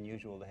pretty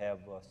unusual to have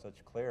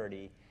such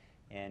clarity.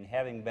 And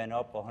having been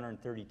up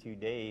 132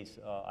 days,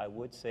 I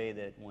would say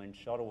that when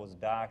shuttle was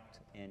docked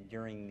and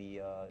during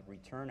the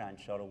return on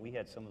shuttle, we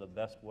had some of the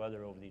best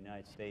weather over the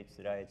United States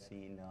that I had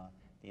seen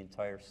the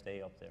entire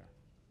stay up there.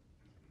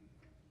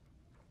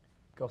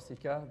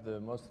 Corsica, the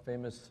most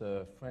famous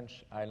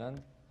French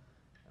island.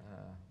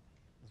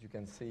 As you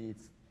can see,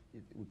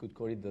 we could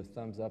call it the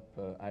thumbs up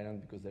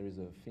island because there is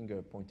a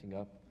finger pointing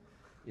up.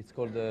 It's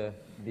called the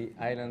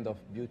Island of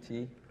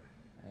Beauty.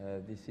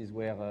 This is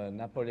where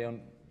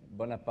Napoleon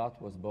Bonaparte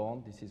was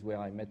born. This is where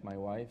I met my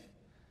wife.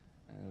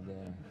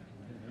 And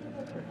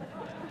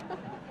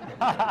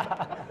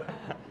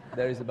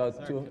there is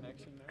about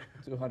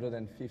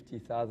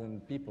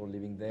 250,000 people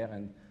living there,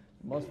 and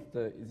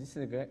this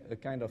is a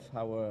kind of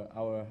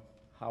our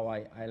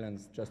Hawaii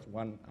Islands, just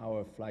 1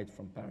 hour flight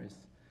from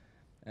Paris.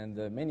 And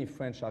many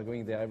French are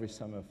going there every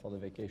summer for the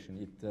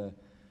vacation.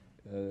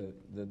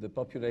 The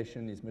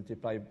population is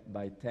multiplied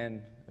by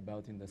 10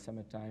 about in the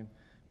summertime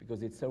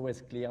because it's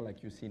always clear,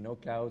 like you see no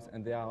clouds,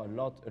 and there are a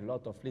lot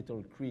of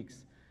little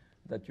creeks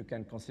that you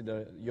can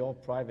consider your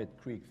private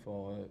creek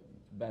for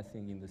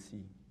bathing in the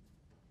sea.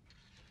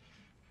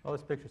 Well,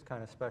 this picture's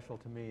kind of special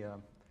to me.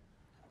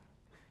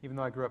 Even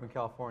though I grew up in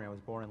California, I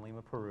was born in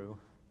Lima, Peru,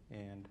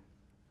 and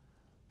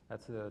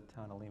that's the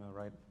town of Lima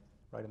right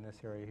in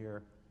this area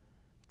here.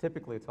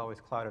 Typically, it's always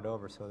clouded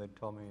over, so they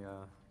told me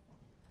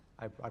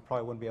I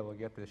probably wouldn't be able to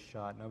get this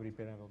shot. Nobody'd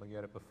been able to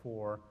get it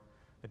before.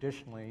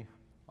 Additionally,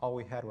 all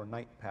we had were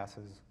night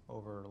passes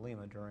over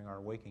Lima during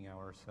our waking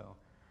hours, so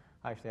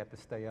I actually had to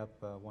stay up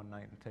one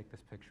night and take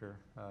this picture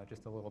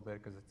just a little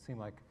bit because it seemed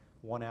like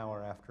 1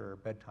 hour after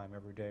bedtime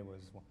every day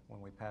was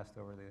when we passed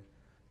over the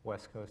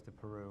west coast of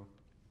Peru.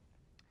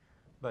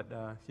 But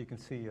as you can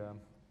see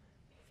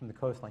from the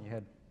coastline, you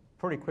head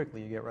pretty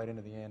quickly, you get right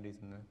into the Andes,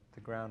 and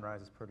The ground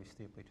rises pretty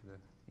steeply to the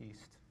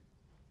east.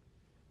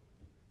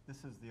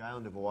 This is the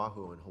island of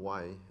Oahu in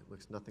Hawaii. It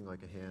looks nothing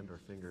like a hand or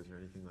fingers or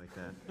anything like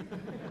that.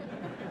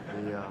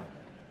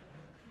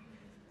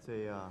 It's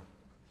a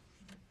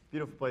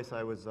beautiful place.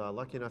 I was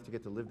lucky enough to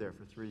get to live there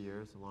for 3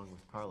 years along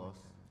with Carlos.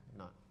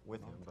 Not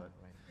with him, but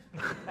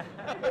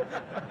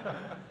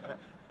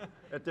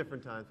at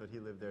different times, but he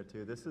lived there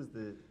too. This is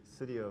the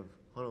city of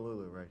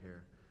Honolulu right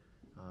here.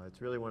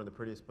 It's really one of the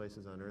prettiest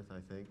places on earth,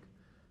 I think.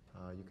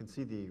 You can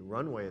see the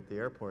runway at the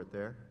airport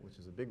there, which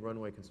is a big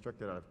runway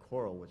constructed out of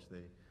coral, which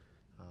they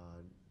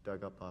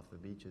dug up off the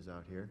beaches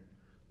out here.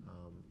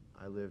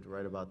 I lived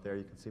right about there.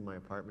 You can see my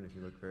apartment if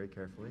you look very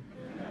carefully.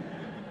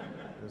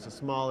 There's a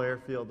small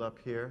airfield up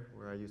here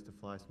where I used to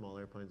fly small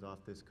airplanes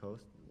off this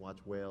coast, watch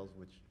whales,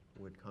 which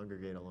would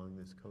congregate along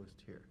this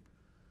coast here.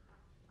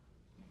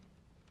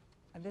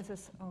 This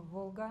is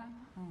Volga.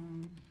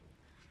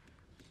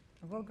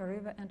 Volga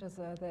River enters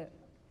the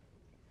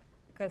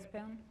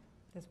Caspian,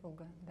 this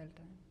Volga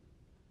Delta.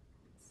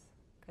 It's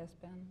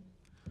Caspian.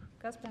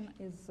 Caspian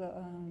is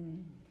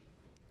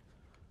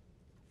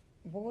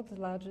world's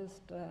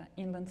largest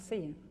inland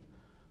sea.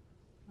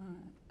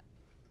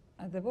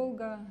 The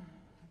Volga,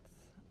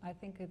 I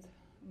think it's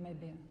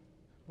maybe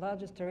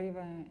largest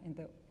river in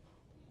the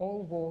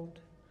whole world,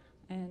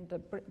 and the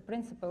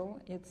principal,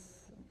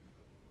 it's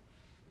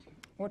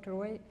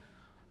waterway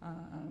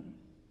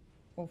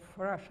of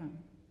Russia.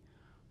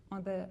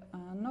 On the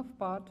north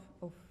part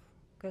of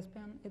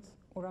Caspian, it's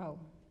Ural,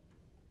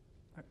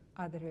 or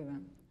other river.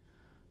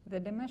 The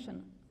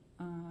dimension,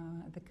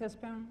 the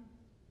Caspian,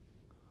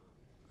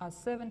 are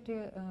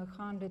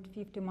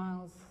 150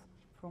 miles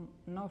from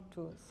north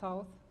to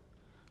south,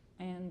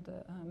 and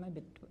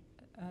maybe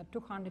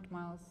 200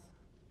 miles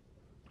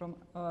from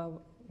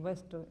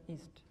west to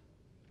east.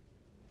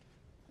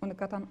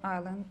 Kondakova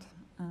Island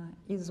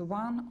is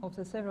one of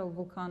the several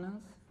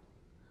volcanoes.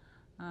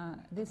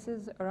 This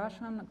is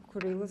Russian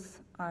Kurils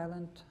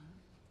Island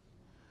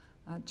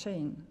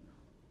chain.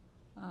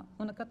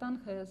 Kondakova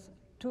has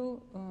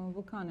two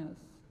volcanoes,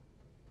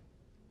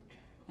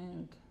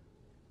 and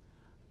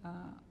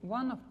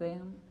one of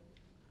them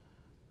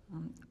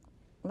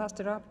last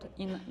erupted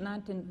in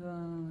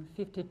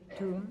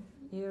 1952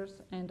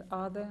 years, and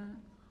other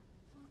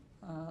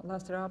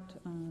last erupted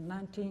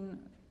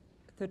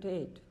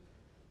 1938.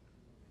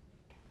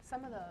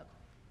 Some of the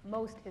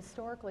most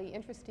historically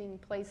interesting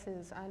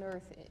places on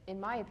Earth, in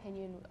my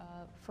opinion,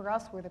 for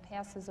us, were the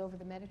passes over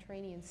the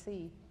Mediterranean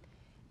Sea.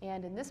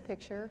 And in this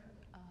picture,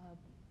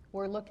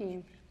 we're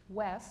looking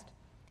west,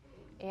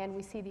 and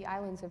we see the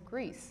islands of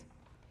Greece.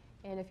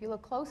 And if you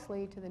look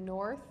closely to the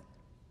north,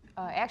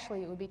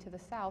 actually it would be to the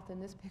south in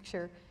this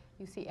picture,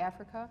 you see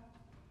Africa.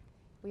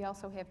 We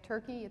also have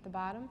Turkey at the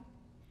bottom,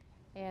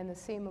 and the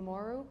Sea of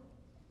Marmara,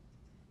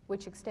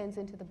 which extends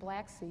into the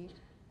Black Sea.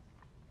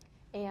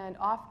 And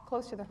off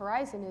close to the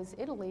horizon is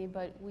Italy,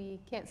 but we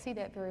can't see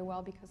that very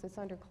well because it's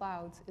under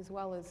clouds, as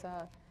well as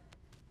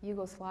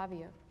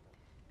Yugoslavia.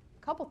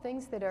 A couple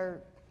things that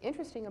are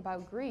interesting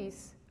about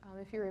Greece,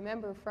 if you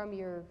remember from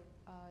your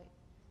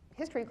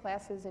history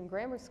classes in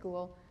grammar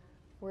school,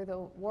 were the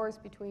wars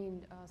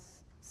between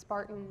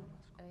Sparta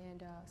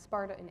and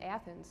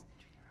Athens.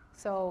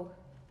 So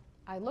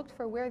I looked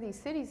for where these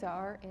cities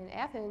are, and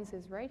Athens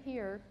is right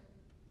here.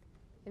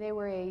 And they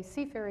were a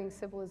seafaring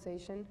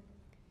civilization,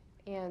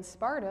 and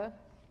Sparta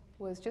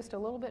was just a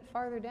little bit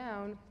farther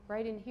down,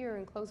 right in here,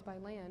 enclosed by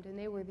land, and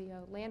they were the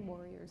land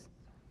warriors.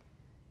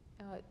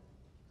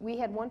 We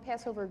had one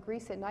pass over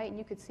Greece at night, and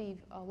you could see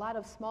a lot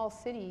of small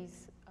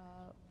cities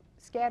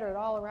scattered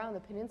all around the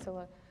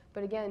peninsula.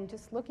 But again,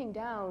 just looking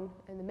down,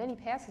 and the many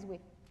passes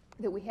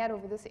that we had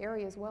over this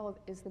area as well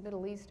as the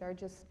Middle East are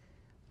just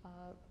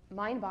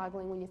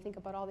mind-boggling when you think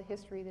about all the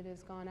history that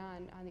has gone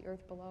on the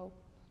earth below.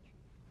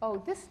 Oh,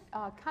 this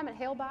comet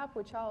Hale-Bopp,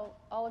 which all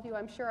of you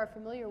I'm sure are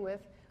familiar with,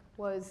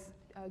 was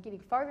getting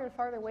farther and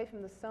farther away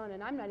from the sun,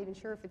 and I'm not even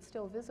sure if it's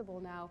still visible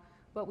now,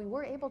 but we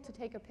were able to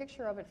take a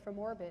picture of it from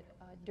orbit.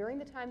 During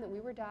the time that we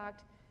were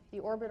docked, the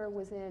orbiter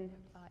was in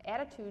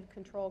attitude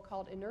control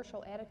called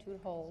inertial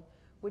attitude hold,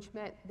 which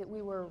meant that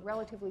we were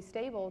relatively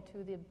stable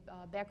to the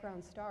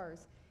background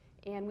stars.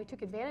 And we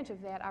took advantage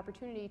of that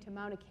opportunity to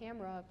mount a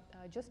camera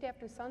just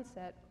after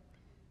sunset.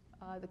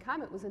 The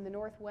comet was in the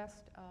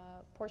northwest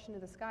portion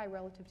of the sky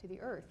relative to the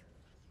Earth.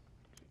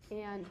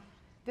 And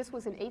this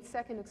was an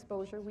 8-second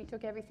exposure. We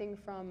took everything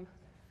from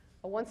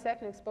a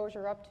 1-second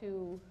exposure up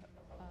to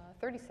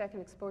 30-second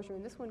exposure,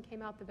 and this one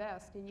came out the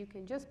best. And you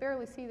can just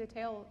barely see the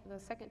tail, the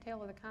second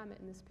tail of the comet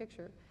in this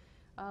picture.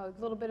 A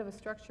little bit of a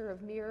structure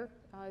of mirror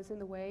is in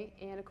the way,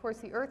 and of course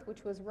the Earth,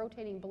 which was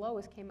rotating below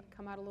us,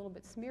 come out a little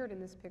bit smeared in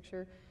this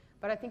picture.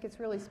 But I think it's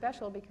really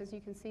special because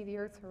you can see the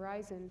Earth's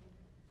horizon,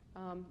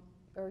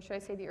 or should I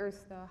say the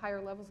Earth's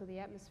higher levels of the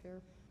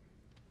atmosphere.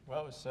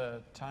 Well, it was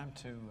time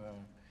to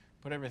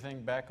put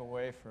everything back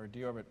away for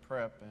deorbit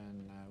prep,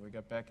 and we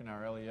got back in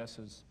our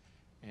LESs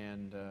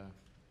and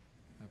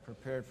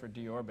prepared for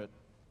deorbit.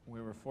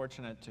 We were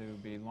fortunate to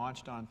be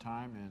launched on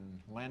time and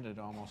landed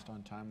almost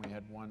on time. We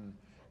had one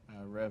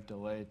rev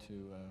delay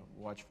to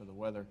watch for the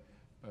weather.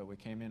 But we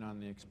came in on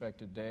the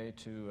expected day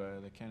to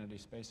the Kennedy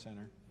Space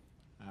Center.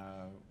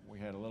 We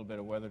had a little bit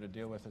of weather to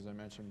deal with, as I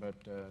mentioned, but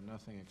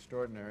nothing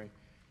extraordinary.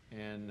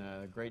 And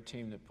a great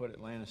team that put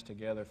Atlantis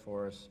together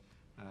for us.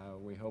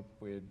 We hope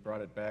we had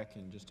brought it back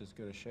in just as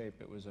good a shape.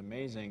 It was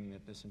amazing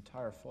that this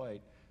entire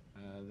flight,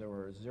 there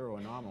were 0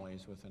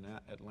 anomalies with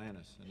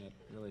Atlantis, and it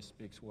really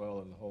speaks well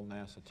of the whole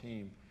NASA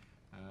team.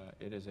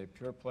 It is a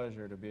pure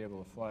pleasure to be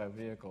able to fly a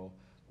vehicle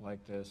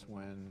like this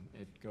when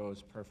it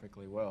goes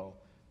perfectly well,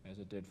 as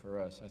it did for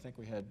us. I think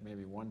we had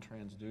maybe one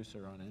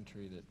transducer on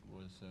entry that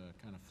was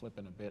kind of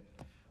flipping a bit,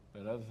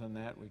 but other than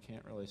that, we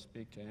can't really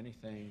speak to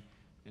anything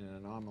in an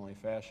anomaly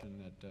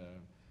fashion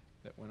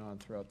that went on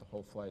throughout the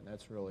whole flight, and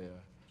that's really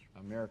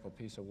a miracle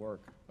piece of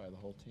work by the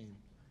whole team.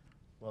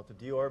 Well, to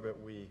deorbit,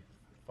 we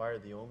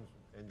fired the OM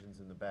engines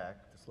in the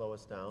back to slow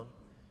us down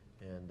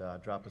and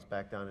drop us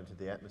back down into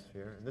the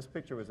atmosphere. And this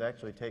picture was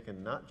actually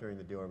taken not during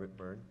the deorbit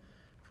burn,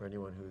 for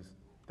anyone who's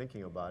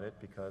thinking about it,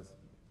 because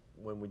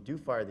when we do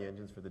fire the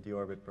engines for the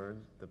deorbit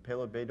burn, the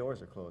payload bay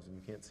doors are closed and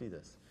you can't see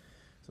this.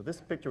 So this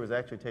picture was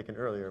actually taken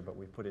earlier, but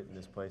we put it in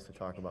this place to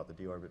talk about the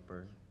deorbit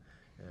burn.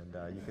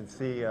 And you can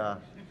see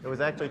it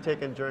was actually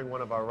taken during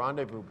one of our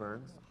rendezvous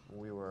burns.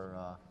 We were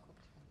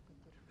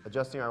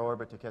adjusting our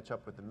orbit to catch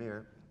up with the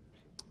mirror,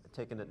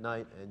 taken at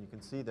night, and you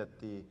can see that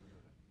the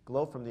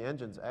glow from the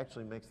engines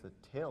actually makes the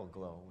tail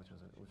glow, which was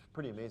a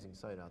pretty amazing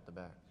sight out the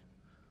back.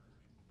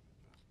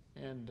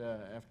 And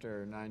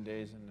after 9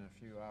 days and a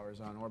few hours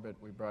on orbit,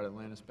 we brought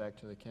Atlantis back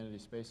to the Kennedy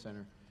Space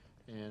Center,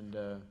 and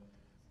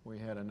we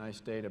had a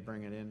nice day to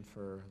bring it in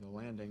for the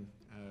landing.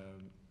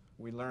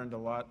 We learned a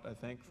lot, I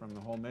think, from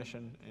the whole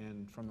mission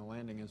and from the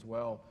landing as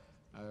well.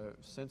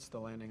 Since the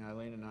landing,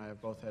 Eileen and I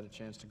have both had a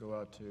chance to go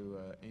out to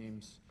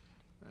Ames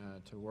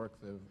to work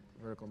the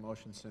vertical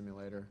motion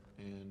simulator,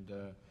 and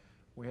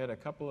we had a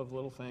couple of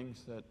little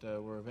things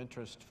that were of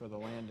interest for the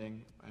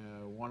landing,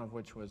 one of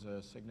which was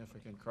a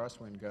significant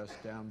crosswind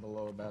gust down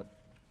below about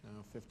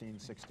 15,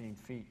 16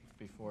 feet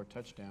before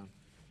touchdown.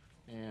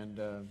 And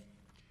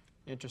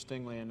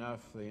interestingly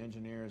enough, the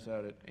engineers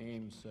out at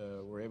Ames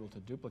were able to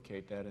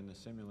duplicate that in the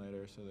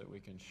simulator so that we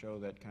can show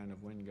that kind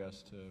of wind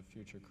gust to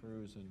future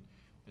crews, and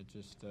it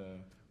just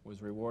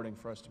was rewarding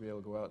for us to be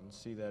able to go out and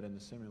see that in the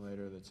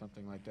simulator, that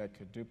something like that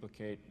could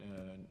duplicate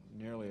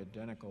nearly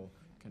identical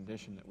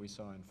condition that we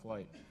saw in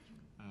flight.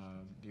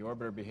 The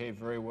orbiter behaved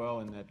very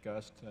well in that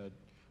gust,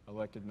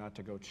 elected not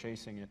to go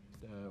chasing it.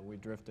 We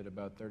drifted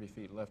about 30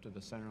 feet left of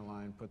the center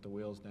line, put the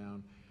wheels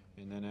down,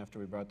 and then after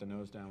we brought the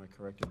nose down, we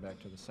corrected back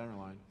to the center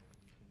line.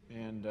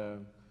 And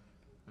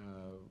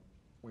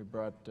we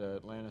brought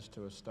Atlantis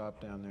to a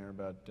stop down there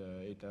about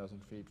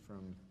 8,000 feet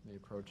from the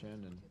approach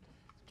end, and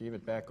gave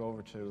it back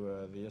over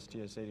to the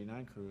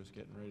STS-89 crew who's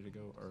getting ready to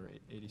go, or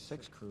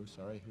 86 crew,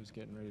 sorry, who's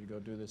getting ready to go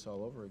do this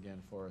all over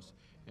again for us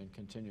and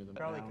continue the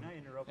Charlie, down. can I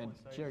interrupt and one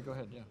second? Sure, go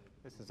ahead, yeah.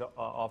 This is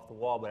off the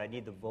wall, but I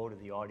need the vote of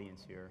the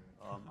audience here.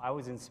 I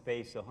was in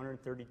space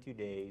 132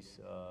 days,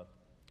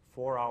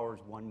 4 hours,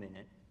 1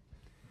 minute.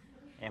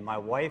 And my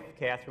wife,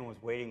 Catherine,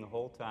 was waiting the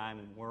whole time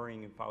and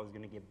worrying if I was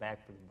going to get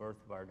back for the birth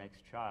of our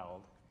next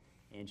child.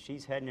 And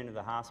she's heading into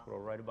the hospital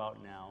right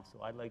about now,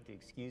 so I'd like to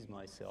excuse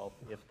myself,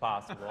 if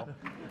possible,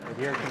 with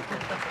your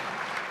consent.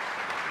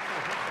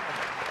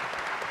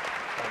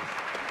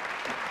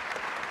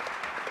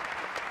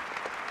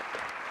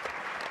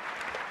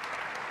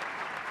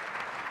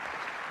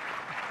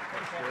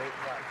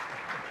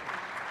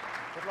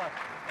 Good luck.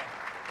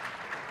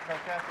 Tell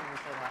Catherine we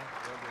said hi.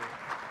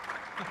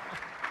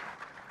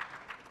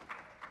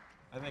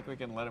 I think we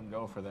can let him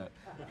go for that.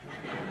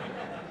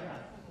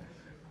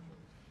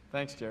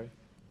 Thanks, Jerry.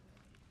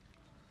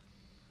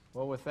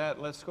 Well, with that,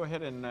 let's go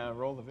ahead and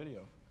roll the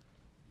video.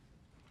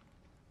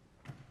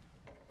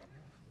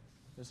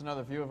 There's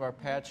another view of our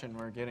patch, and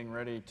we're getting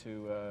ready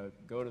to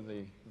go to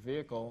the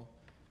vehicle.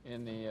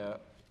 In the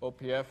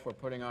OPF, we're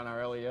putting on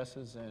our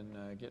LESs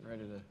and getting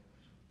ready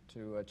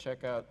to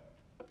check out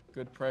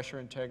good pressure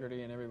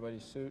integrity in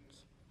everybody's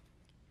suits.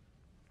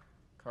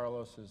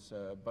 Carlos is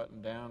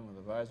buttoned down with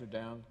the visor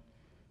down.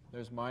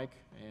 There's Mike,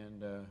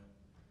 and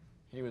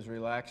he was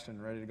relaxed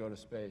and ready to go to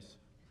space.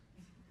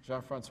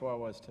 Jean-Francois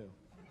was too.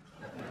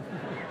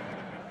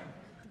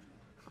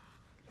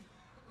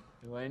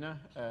 Elena,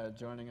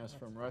 joining us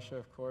from Russia,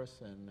 of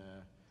course, and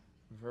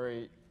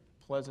very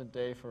pleasant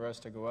day for us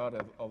to go out,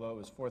 although it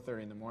was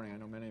 4:30 in the morning. I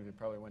know many of you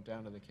probably went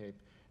down to the Cape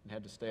and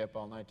had to stay up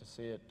all night to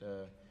see it.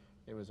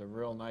 It was a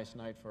real nice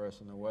night for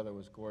us, and the weather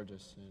was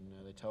gorgeous,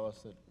 and they tell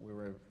us that we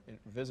were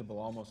visible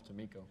almost to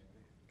Miko.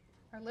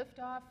 Our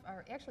liftoff,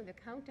 actually the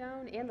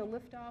countdown and the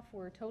liftoff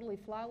were totally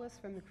flawless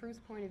from the crew's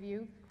point of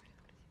view.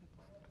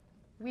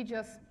 We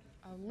just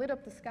lit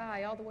up the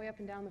sky all the way up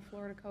and down the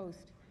Florida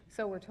coast,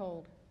 so we're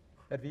told.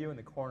 That view in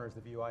the corner is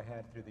the view I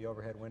had through the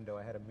overhead window.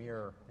 I had a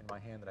mirror in my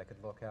hand that I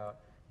could look out.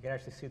 You can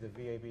actually see the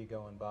VAB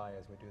going by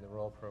as we do the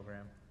roll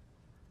program.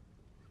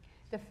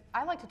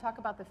 I like to talk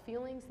about the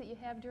feelings that you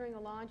have during a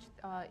launch.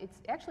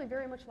 It's actually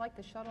very much like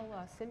the shuttle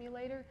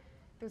simulator.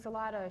 There's a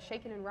lot of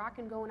shaking and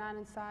rocking going on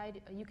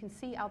inside. You can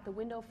see out the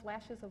window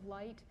flashes of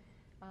light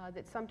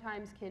that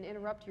sometimes can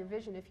interrupt your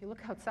vision if you look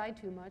outside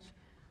too much.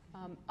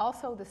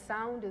 Also, the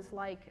sound is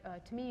like,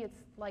 to me, it's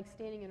like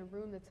standing in a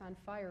room that's on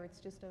fire. It's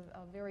just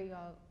a very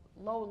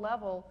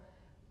low-level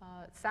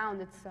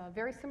sound that's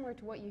very similar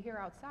to what you hear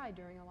outside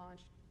during a launch.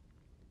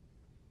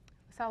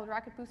 Solid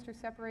rocket booster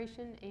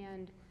separation,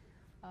 and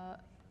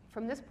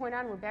from this point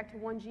on, we're back to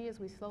 1G as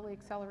we slowly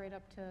accelerate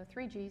up to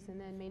 3Gs, and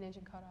then main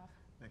engine cutoff.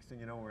 Next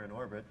thing you know, we're in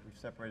orbit. We've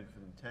separated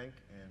from the tank,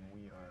 and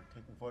we are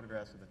taking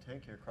photographs of the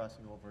tank here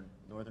crossing over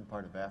the northern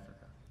part of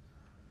Africa.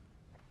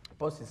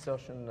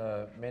 Post-insertion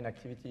main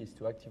activity is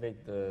to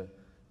activate the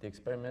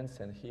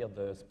experiments, and here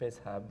the space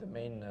hub, the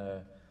main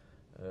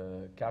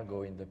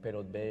cargo in the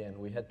payload bay, and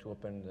we had to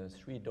open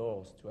 3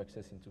 doors to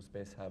access into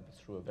space hub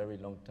through a very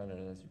long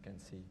tunnel, as you can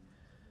see.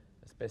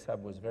 The space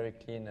hub was very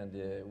clean, and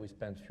we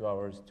spent a few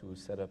hours to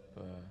set up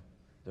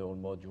the whole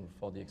module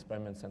for the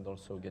experiments and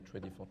also get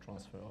ready for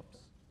transfer ops.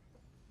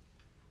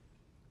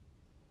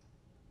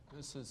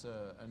 This is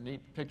a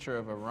neat picture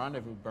of a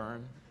rendezvous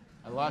burn.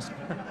 I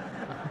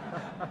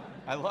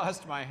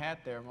lost my hat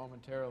there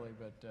momentarily,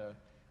 but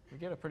we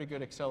get a pretty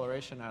good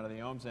acceleration out of the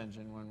OMS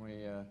engine when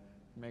we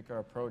make our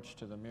approach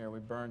to the mirror.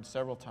 We burned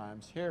several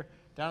times. Here,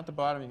 down at the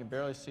bottom, you can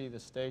barely see the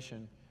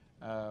station.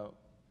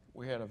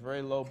 We had a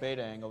very low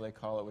beta angle, they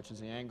call it, which is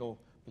the angle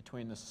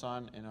between the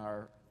sun and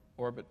our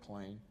orbit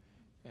plane.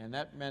 And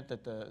that meant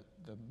that the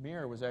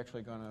mirror was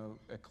actually going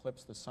to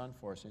eclipse the sun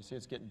for us. You see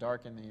it's getting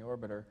dark in the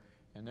orbiter,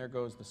 and there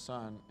goes the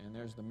sun, and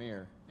there's the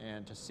mirror.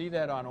 And to see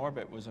that on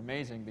orbit was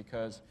amazing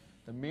because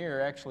the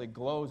mirror actually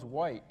glows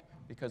white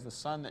because the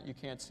sun that you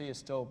can't see is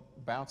still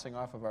bouncing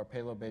off of our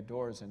payload bay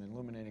doors and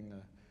illuminating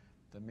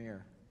the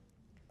mirror.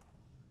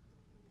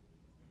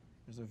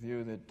 There's a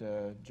view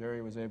that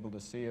Jerry was able to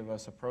see of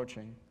us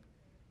approaching,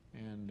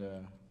 and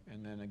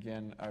then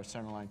again our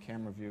centerline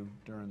camera view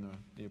during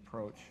the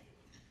approach.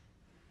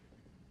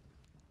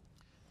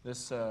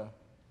 This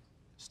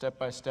step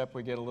by step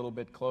we get a little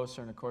bit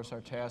closer, and of course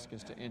our task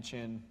is to inch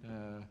in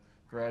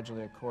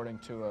gradually according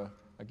to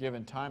a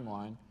given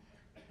timeline,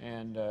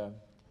 and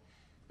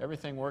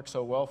everything worked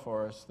so well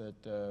for us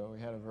that we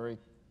had a very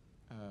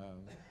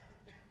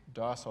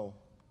docile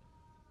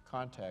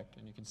contact,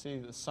 and you can see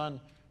the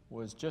sun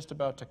was just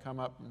about to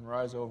come up and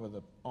rise over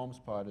the OMS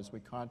pod as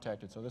we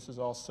contacted. So this is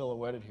all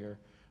silhouetted here,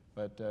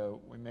 but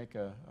we make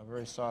a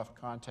very soft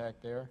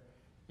contact there,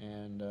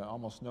 and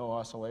almost no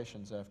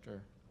oscillations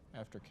after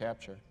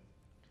capture.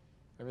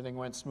 Everything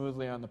went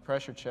smoothly on the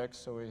pressure checks,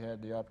 so we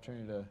had the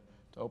opportunity to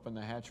open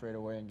the hatch right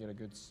away and get a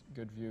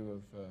good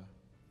view of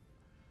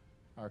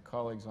our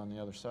colleagues on the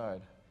other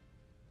side.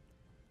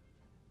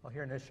 Well,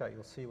 here in this shot,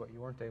 you'll see what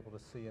you weren't able to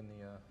see in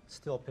the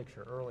still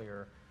picture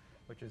earlier,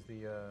 which is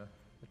the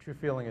true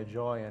feeling of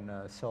joy and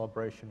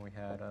celebration we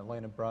had.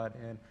 Elena brought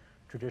in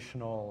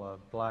traditional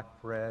black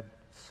bread,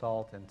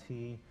 salt, and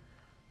tea.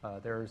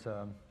 There's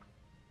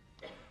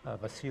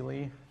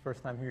Vasily,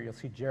 first time here. You'll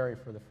see Jerry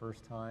for the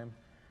first time.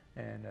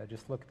 And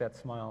just look at that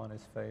smile on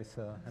his face.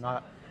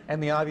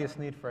 And the obvious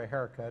need for a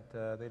haircut.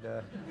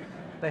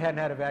 They hadn't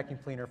had a vacuum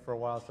cleaner for a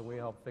while, so we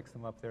helped fix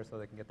them up there so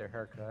they can get their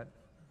hair cut.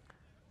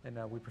 And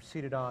we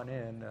proceeded on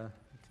in to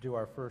do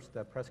our first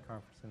press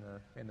conference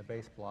in the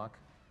base block.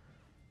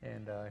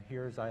 And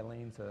here's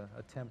Eileen's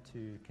attempt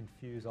to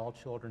confuse all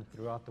children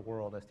throughout the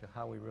world as to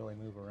how we really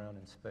move around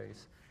in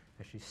space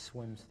as she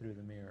swims through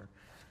the mirror.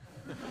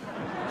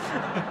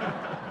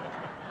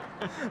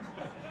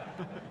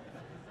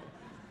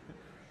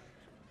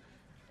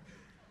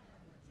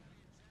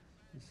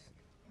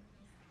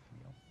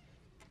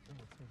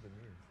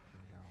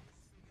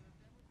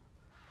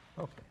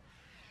 Okay.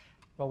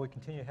 Well, we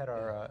continue had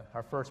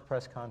our first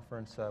press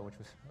conference, which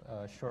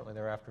was shortly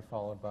thereafter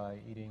followed by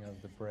eating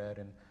of the bread,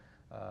 and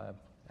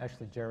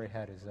actually Jerry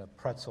had his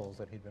pretzels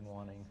that he'd been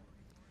wanting.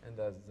 And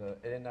as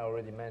Elena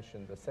already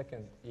mentioned, the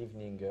second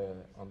evening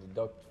on the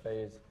docked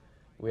phase,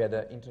 we had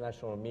an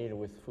international meal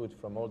with food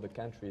from all the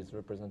countries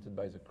represented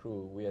by the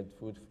crew. We had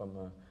food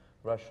from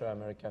Russia,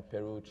 America,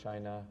 Peru,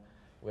 China.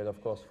 We had,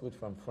 of course, food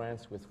from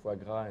France with foie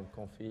gras and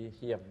confit.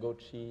 Here, goat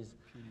cheese.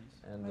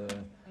 And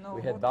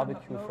we had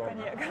barbecue from...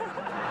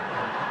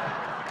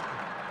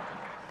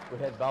 we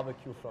had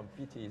barbecue from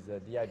PTs,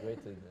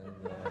 dehydrated. And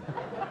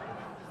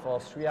for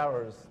 3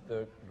 hours,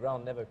 the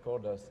ground never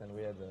called us, and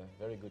we had a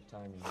very good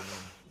time in the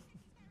room.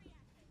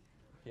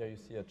 Here you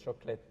see a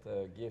chocolate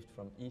gift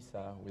from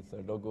ESA with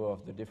the logo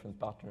of the different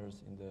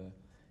partners in the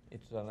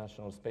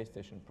International Space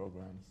Station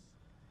programs.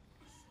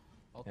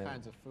 All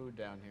kinds of food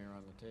down here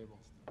on the table.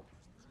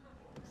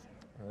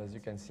 As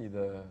you can see,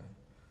 the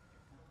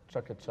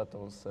chocolate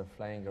shuttles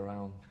flying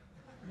around.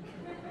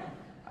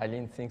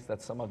 Eileen thinks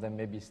that some of them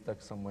may be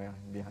stuck somewhere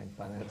behind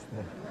panels.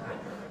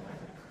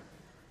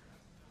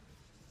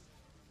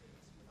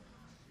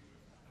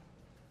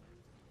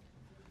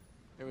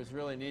 It was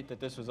really neat that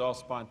this was all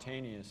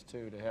spontaneous,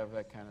 too, to have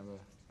that kind of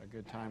a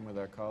good time with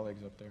our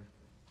colleagues up there.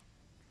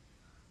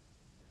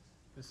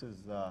 This is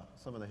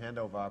some of the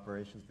handover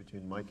operations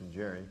between Mike and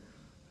Jerry.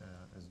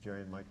 As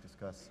Jerry and Mike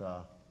discuss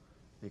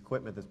the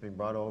equipment that's being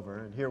brought over.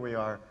 And here we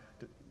are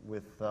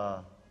with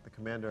the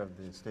commander of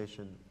the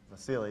station,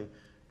 Vasily,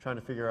 trying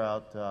to figure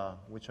out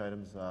which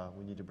items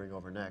we need to bring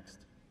over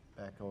next,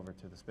 back over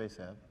to the Space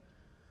Hab.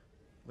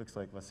 Looks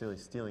like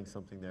Vasily's stealing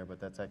something there, but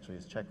that's actually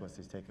his checklist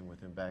he's taken with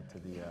him back to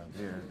the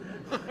mirror.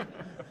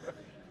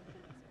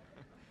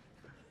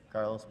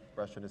 Carlos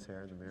brushing his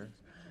hair in the mirror.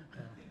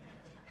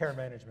 Hair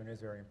management is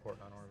very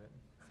important on orbit.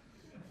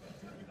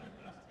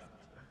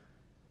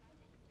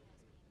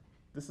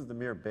 This is the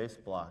mirror base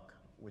block.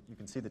 You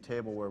can see the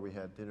table where we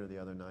had dinner the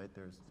other night.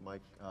 There's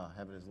Mike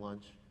having his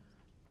lunch,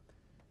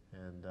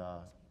 and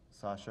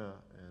Sasha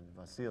and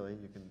Vasily.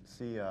 You can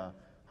see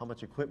how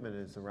much equipment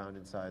is around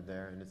inside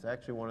there, and it's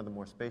actually one of the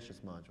more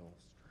spacious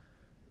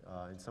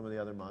modules. In some of the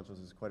other modules,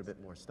 there's quite a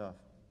bit more stuff.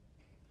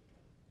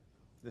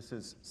 This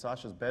is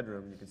Sasha's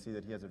bedroom. You can see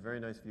that he has a very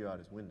nice view out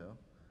his window.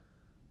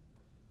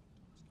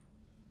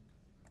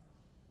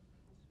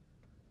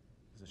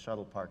 There's a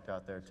shuttle parked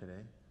out there today.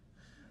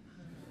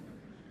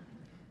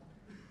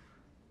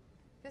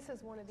 This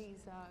is one of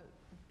these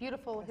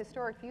beautiful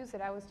historic views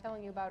that I was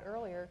telling you about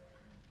earlier.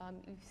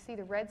 You see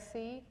the Red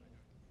Sea,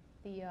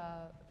 the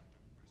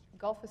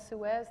Gulf of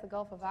Suez, the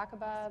Gulf of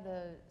Aqaba,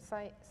 the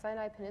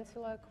Sinai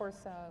Peninsula. Of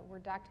course, we're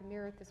docked to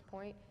Mir at this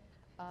point.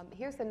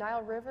 Here's the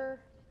Nile River.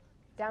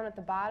 Down at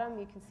the bottom,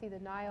 you can see the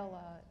Nile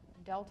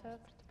Delta.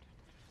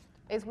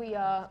 As we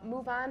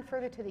move on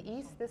further to the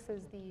east, this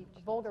is the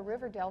Volga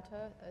River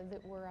Delta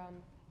that we're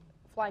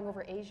flying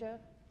over Asia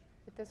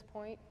at this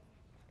point.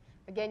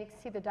 Again, you can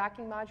see the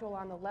docking module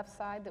on the left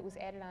side that was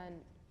added on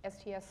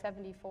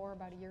STS-84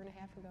 about a year and a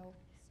half ago.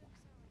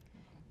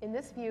 In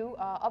this view,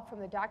 up from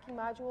the docking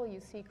module, you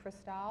see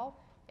Cristal,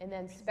 and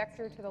then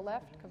Spectre to the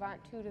left, Cavant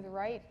 2 to the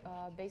right,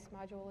 base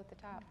module at the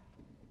top.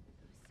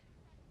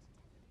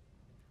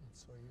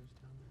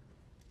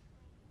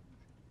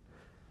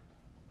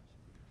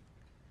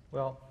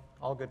 Well,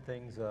 all good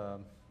things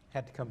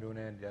had to come to an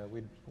end.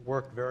 We'd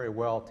worked very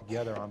well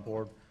together on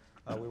board.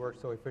 We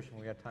worked so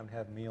efficiently, we had time to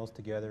have meals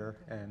together,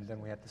 and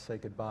then we had to say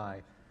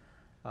goodbye.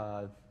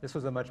 This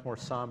was a much more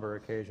somber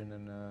occasion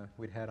than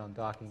we'd had on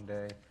docking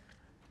day.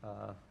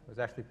 It was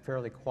actually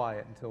fairly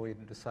quiet until we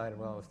decided,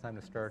 well, it was time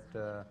to start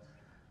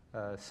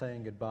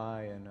saying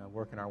goodbye and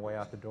working our way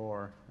out the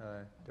door.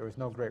 There was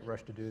no great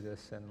rush to do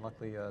this, and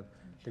luckily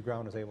the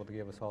ground was able to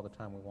give us all the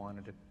time we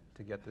wanted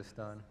to get this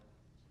done.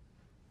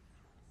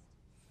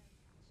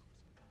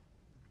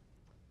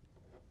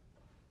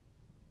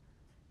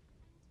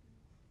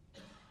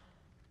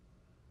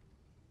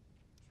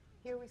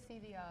 Here we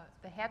see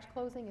the hatch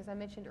closing. As I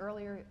mentioned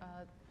earlier,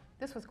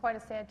 this was quite a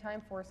sad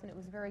time for us, and it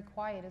was very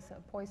quiet as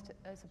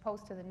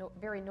opposed to the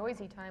very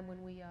noisy time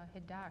when we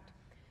had docked.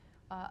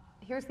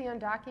 Here's the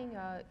undocking.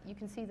 You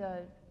can see the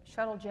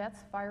shuttle jets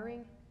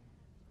firing,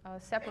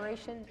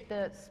 separation.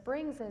 The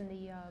springs in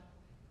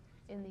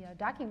the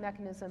docking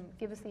mechanism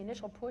give us the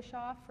initial push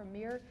off from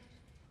Mir,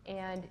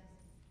 and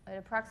at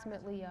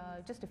approximately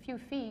just a few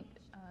feet,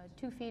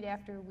 2 feet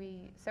after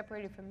we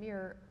separated from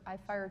Mir, I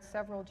fired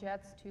several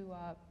jets to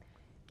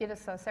get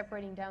us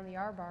separating down the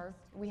R-bar.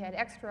 We had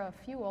extra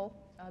fuel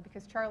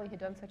because Charlie had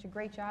done such a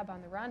great job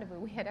on the rendezvous.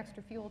 We had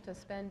extra fuel to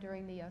spend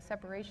during the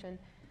separation.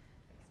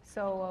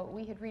 So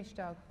we had reached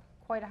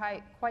quite a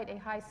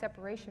high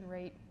separation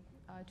rate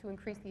to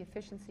increase the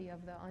efficiency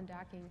of the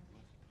undocking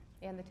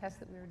and the test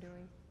that we were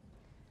doing.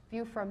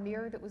 View from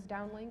Mir that was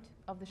downlinked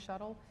of the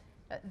shuttle.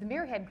 The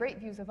Mir had great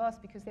views of us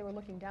because they were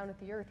looking down at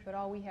the Earth, but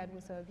all we had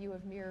was a view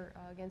of Mir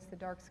against the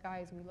dark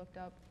sky as we looked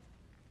up.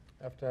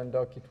 After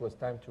undock, it was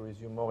time to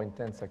resume more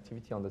intense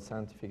activity on the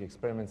scientific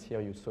experiments.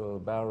 Here you saw a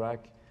bar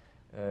rack.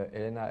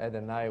 Elena, Ed,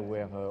 and I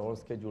were all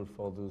scheduled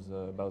for those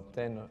about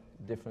 10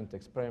 different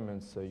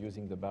experiments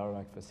using the bar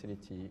rack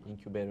facility,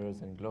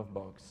 incubators, and glove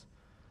box.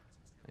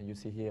 And you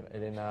see here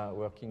Elena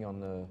working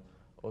on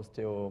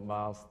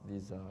osteomars.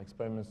 These are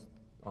experiments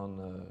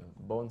on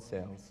bone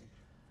cells.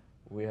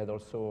 We had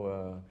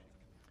also,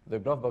 the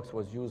glove box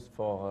was used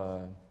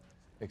for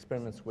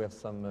experiments where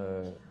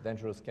some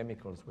dangerous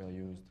chemicals were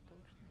used.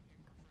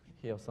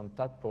 Here are some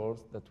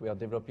tadpoles that we are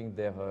developing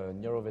their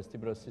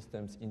neurovestibular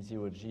systems in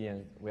zero-G,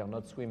 and we are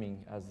not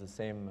swimming as the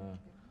same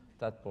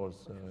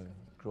tadpoles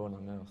grown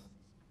on Earth.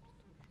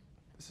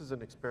 This is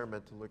an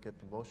experiment to look at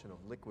the motion of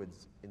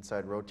liquids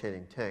inside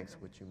rotating tanks,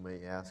 which you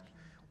may ask,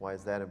 why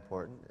is that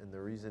important? And the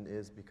reason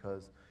is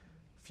because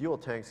fuel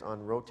tanks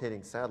on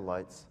rotating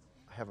satellites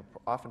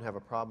often have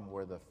a problem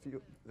where the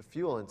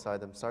fuel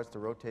inside them starts to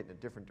rotate in a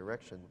different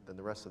direction than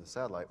the rest of the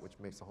satellite, which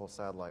makes the whole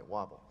satellite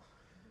wobble,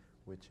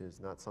 which is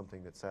not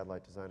something that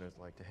satellite designers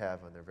like to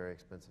have on their very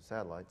expensive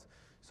satellites.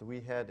 So we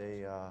had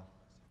a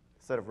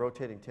set of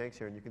rotating tanks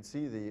here, and you can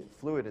see the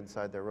fluid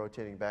inside there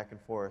rotating back and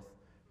forth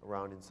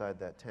around inside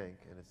that tank,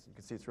 and you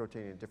can see it's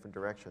rotating in a different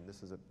direction.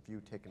 This is a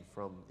view taken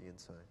from the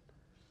inside.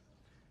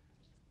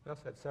 We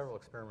also had several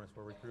experiments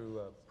where we grew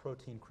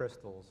protein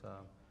crystals.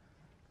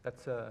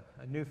 That's a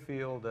new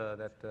field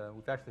that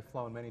we've actually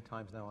flown many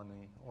times now on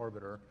the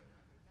orbiter,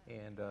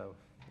 and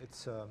it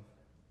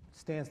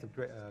stands to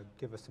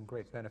give us some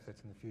great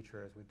benefits in the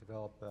future as we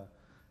develop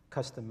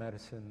custom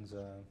medicines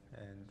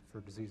and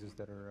for diseases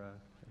that are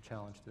a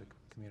challenge to the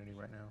community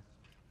right now.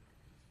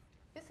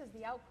 This is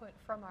the output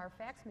from our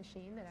fax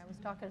machine that I was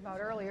talking about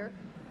earlier.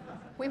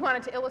 We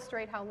wanted to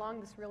illustrate how long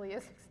this really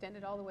is,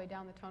 extended all the way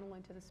down the tunnel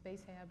into the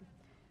space hab.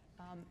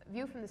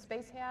 View from the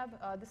space hab,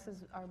 this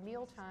is our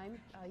meal time.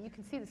 You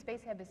can see the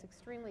space hab is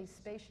extremely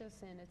spacious,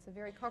 and it's a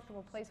very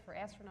comfortable place for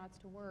astronauts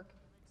to work,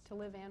 to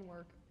live and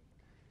work.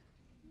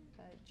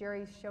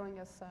 Jerry's showing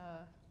us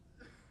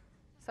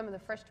some of the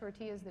fresh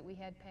tortillas that we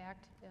had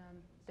packed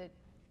that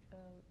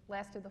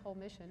lasted the whole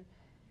mission.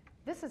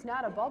 This is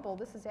not a bubble.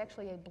 This is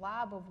actually a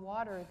blob of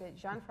water that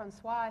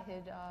Jean-Francois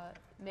had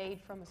made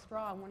from a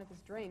straw in one of his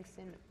drinks.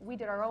 And we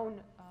did our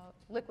own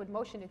liquid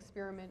motion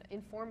experiment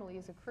informally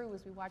as a crew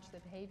as we watched the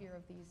behavior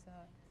of these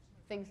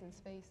things in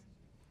space.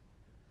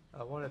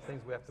 One of the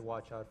things we have to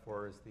watch out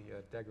for is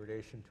the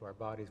degradation to our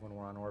bodies when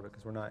we're on orbit,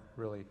 because we're not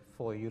really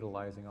fully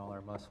utilizing all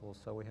our muscles.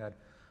 So we had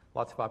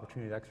lots of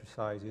opportunity to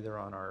exercise either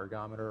on our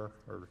ergometer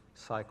or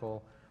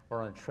cycle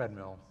or on a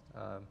treadmill.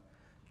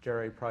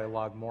 Jerry probably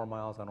logged more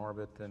miles on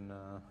orbit than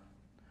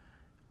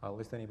at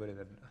least anybody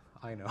that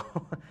I know.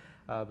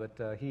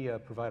 But he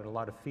provided a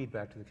lot of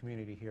feedback to the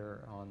community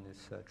here on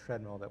this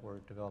treadmill that we're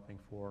developing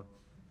for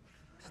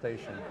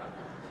station.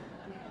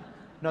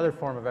 Another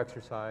form of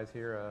exercise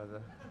here,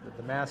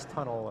 the mass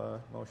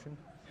tunnel motion.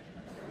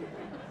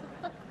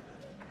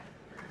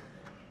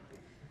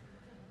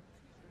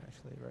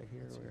 Actually, right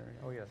here,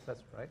 oh yes,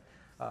 that's right.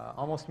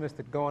 Almost missed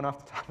it. Going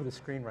off the top of the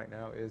screen right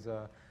now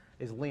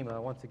is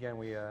Lima. Once again,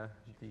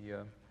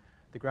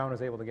 the ground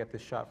was able to get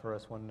this shot for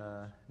us one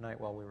night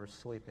while we were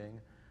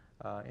sleeping.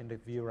 Into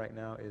view right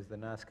now is the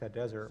Nazca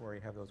Desert, where you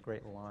have those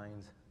great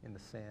lines in the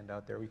sand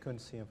out there. We couldn't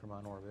see them from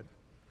on orbit.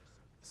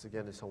 This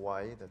again is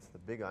Hawaii. That's the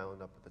big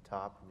island up at the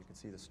top, and you can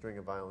see the string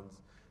of islands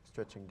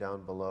stretching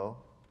down below.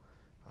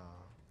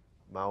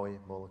 Maui,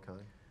 Molokai.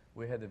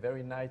 We had a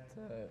very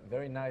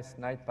nice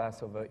night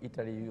pass over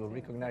Italy. You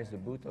recognize the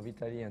boot of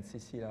Italy and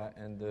Sicily,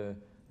 and the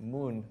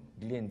moon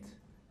glint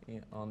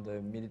on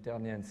the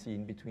Mediterranean Sea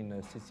in between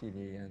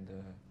Sicily and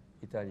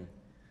Italy.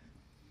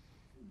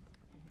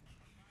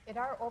 At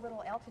our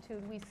orbital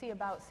altitude, we see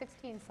about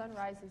 16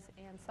 sunrises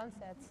and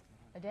sunsets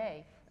a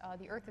day.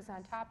 The Earth is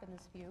on top in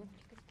this view,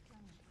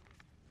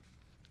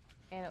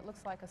 and it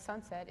looks like a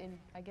sunset.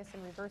 I guess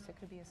in reverse it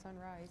could be a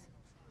sunrise.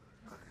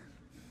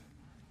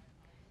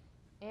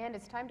 And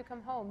it's time to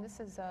come home. This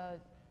is a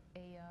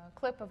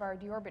clip of our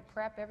deorbit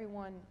prep.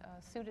 Everyone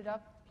suited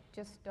up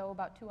just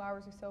about 2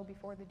 hours or so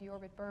before the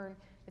deorbit burn.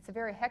 It's a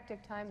very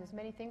hectic time. There's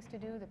many things to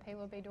do. The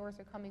payload bay doors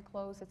are coming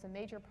closed. It's a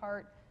major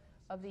part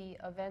of the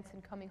events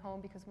in coming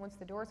home, because once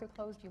the doors are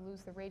closed, you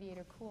lose the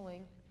radiator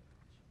cooling.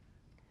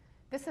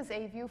 This is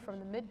a view from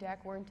the middeck.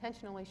 We're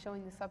intentionally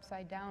showing this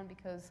upside down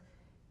because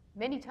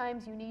many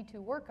times you need to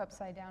work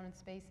upside down in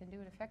space and do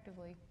it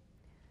effectively.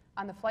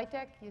 On the flight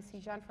deck, you see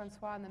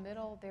Jean-Francois in the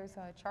middle. There's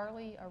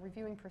Charlie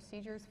reviewing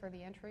procedures for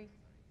the entry,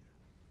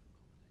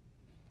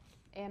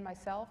 and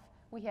myself.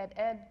 We had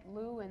Ed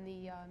Liu in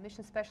the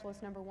Mission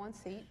Specialist #1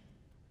 seat.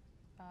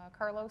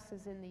 Carlos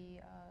is in the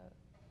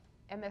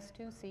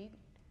MS2 seat,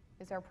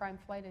 is our prime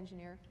flight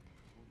engineer.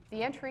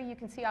 The entry, you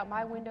can see out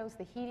my windows,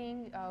 the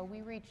heating.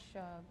 We reach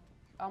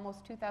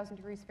almost 2,000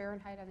 degrees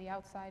Fahrenheit on the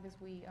outside as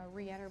we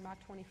re-enter Mach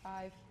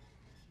 25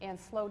 and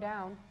slow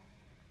down.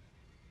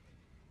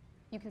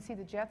 You can see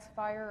the jets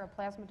fire. A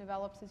plasma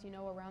develops, as you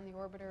know, around the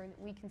orbiter, and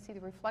we can see the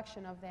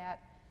reflection of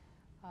that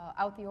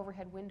out the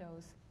overhead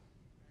windows.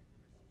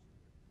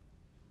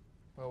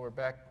 Well, we're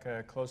back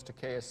close to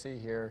KSC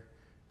here,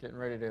 getting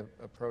ready to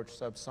approach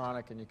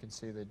subsonic, and you can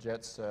see the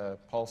jets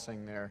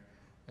pulsing there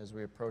as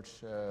we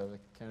approach the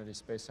Kennedy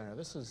Space Center.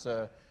 This is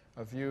a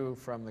view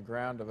from the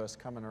ground of us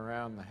coming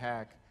around the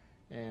hack,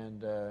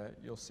 and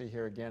you'll see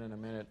here again in a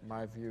minute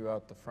my view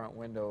out the front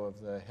window of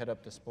the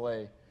head-up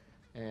display.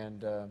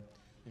 And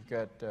you've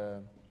got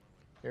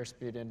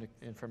airspeed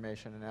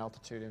information and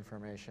altitude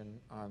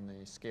information on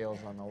the scales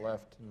on the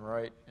left and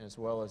right, as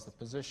well as the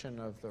position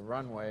of the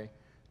runway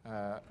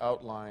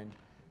outlined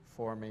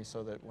for me,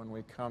 so that when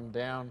we come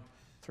down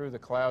through the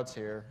clouds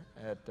here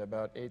at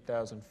about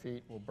 8,000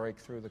 feet, we'll break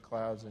through the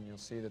clouds and you'll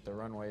see that the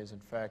runway is in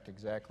fact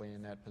exactly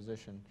in that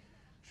position,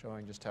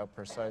 showing just how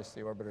precise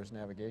the orbiter's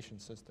navigation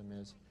system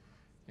is.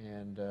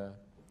 And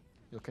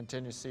you'll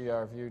continue to see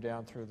our view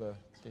down through the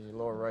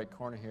lower right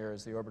corner here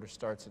as the orbiter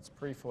starts its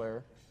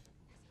pre-flare.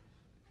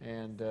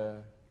 And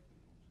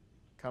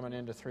coming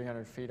into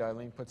 300 feet,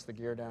 Eileen puts the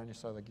gear down. You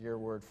saw the gear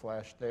word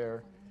flash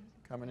there.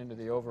 Coming into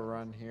the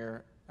overrun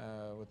here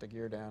with the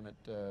gear down at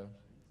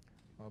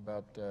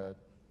about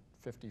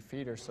 50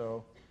 feet or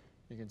so,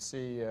 you can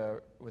see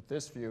with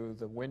this view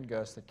the wind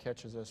gust that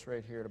catches us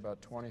right here at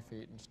about 20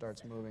 feet and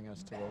starts moving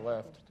us to the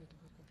left.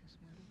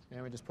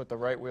 And we just put the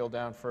right wheel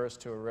down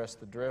first to arrest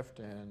the drift,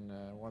 and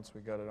once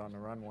we got it on the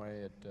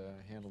runway, it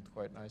handled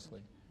quite nicely.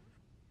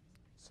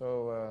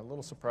 So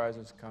little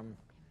surprises come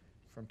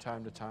from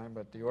time to time,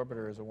 but the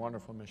orbiter is a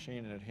wonderful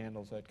machine and it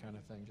handles that kind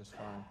of thing just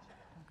fine.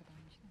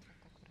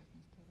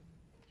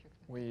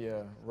 We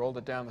rolled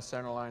it down the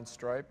centerline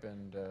stripe,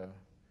 and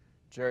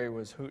Jerry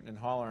was hooting and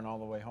hollering all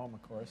the way home,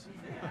 of course.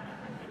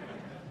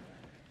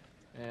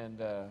 And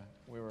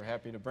we were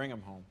happy to bring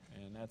him home.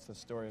 And that's the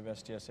story of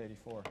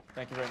STS-84.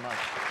 Thank you very much.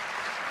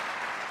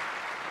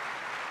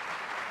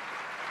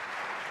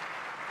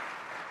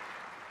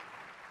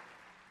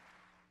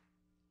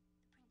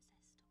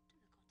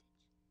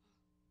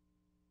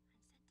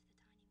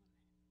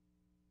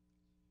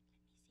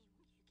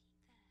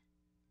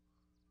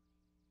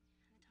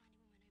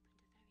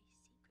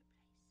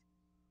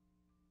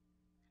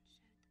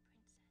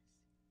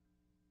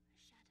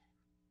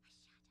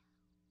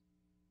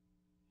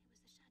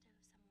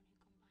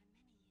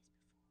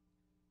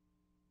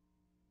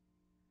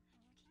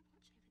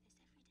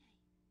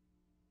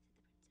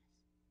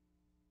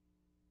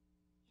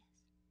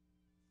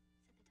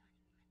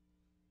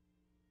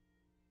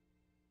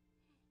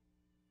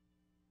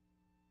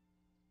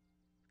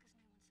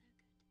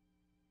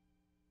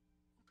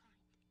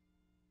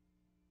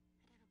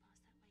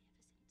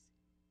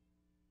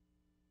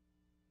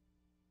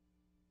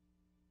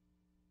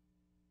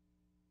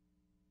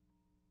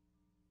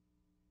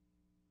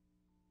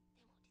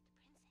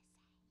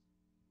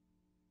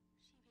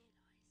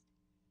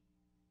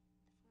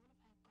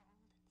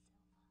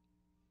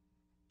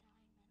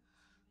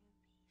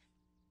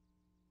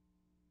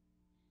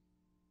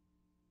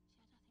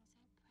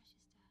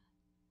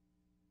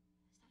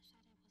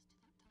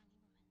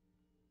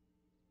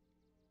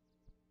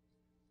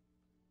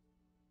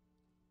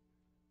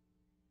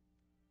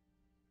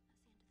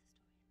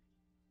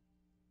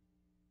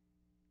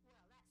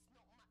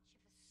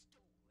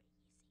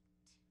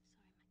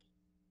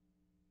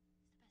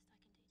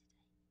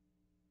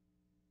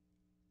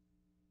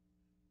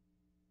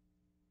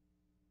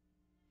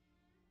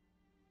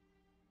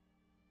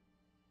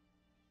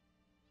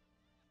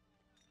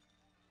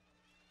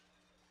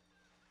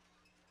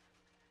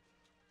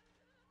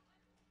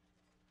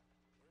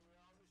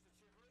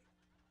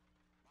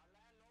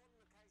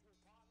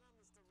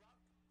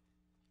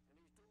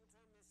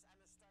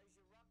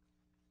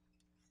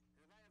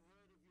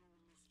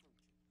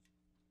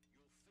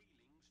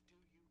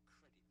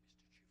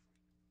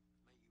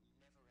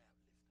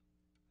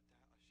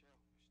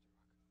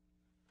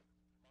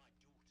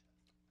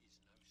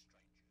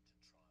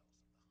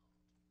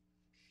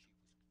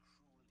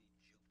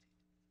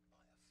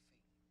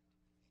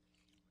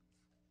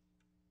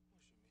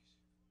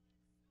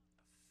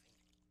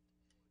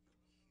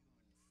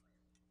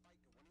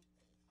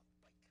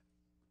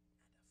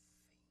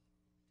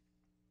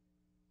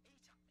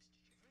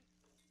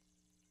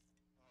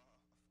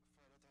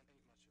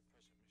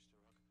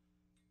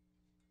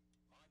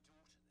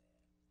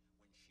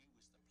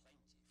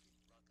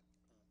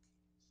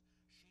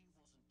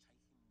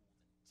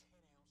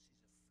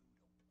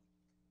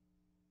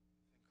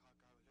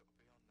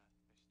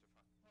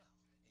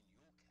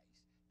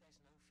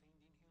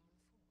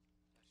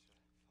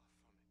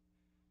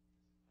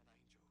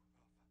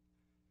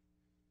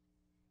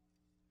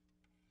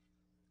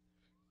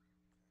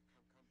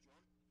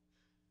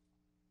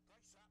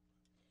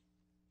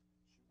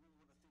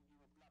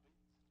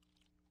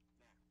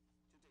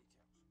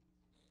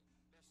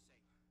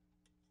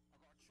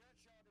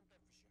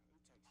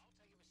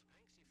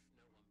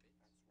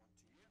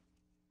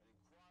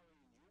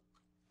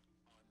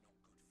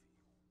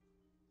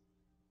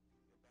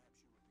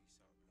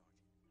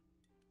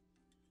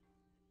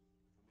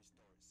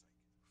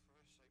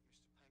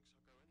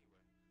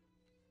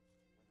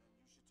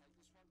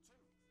 This one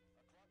too.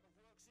 A clerk of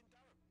works in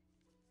Durham.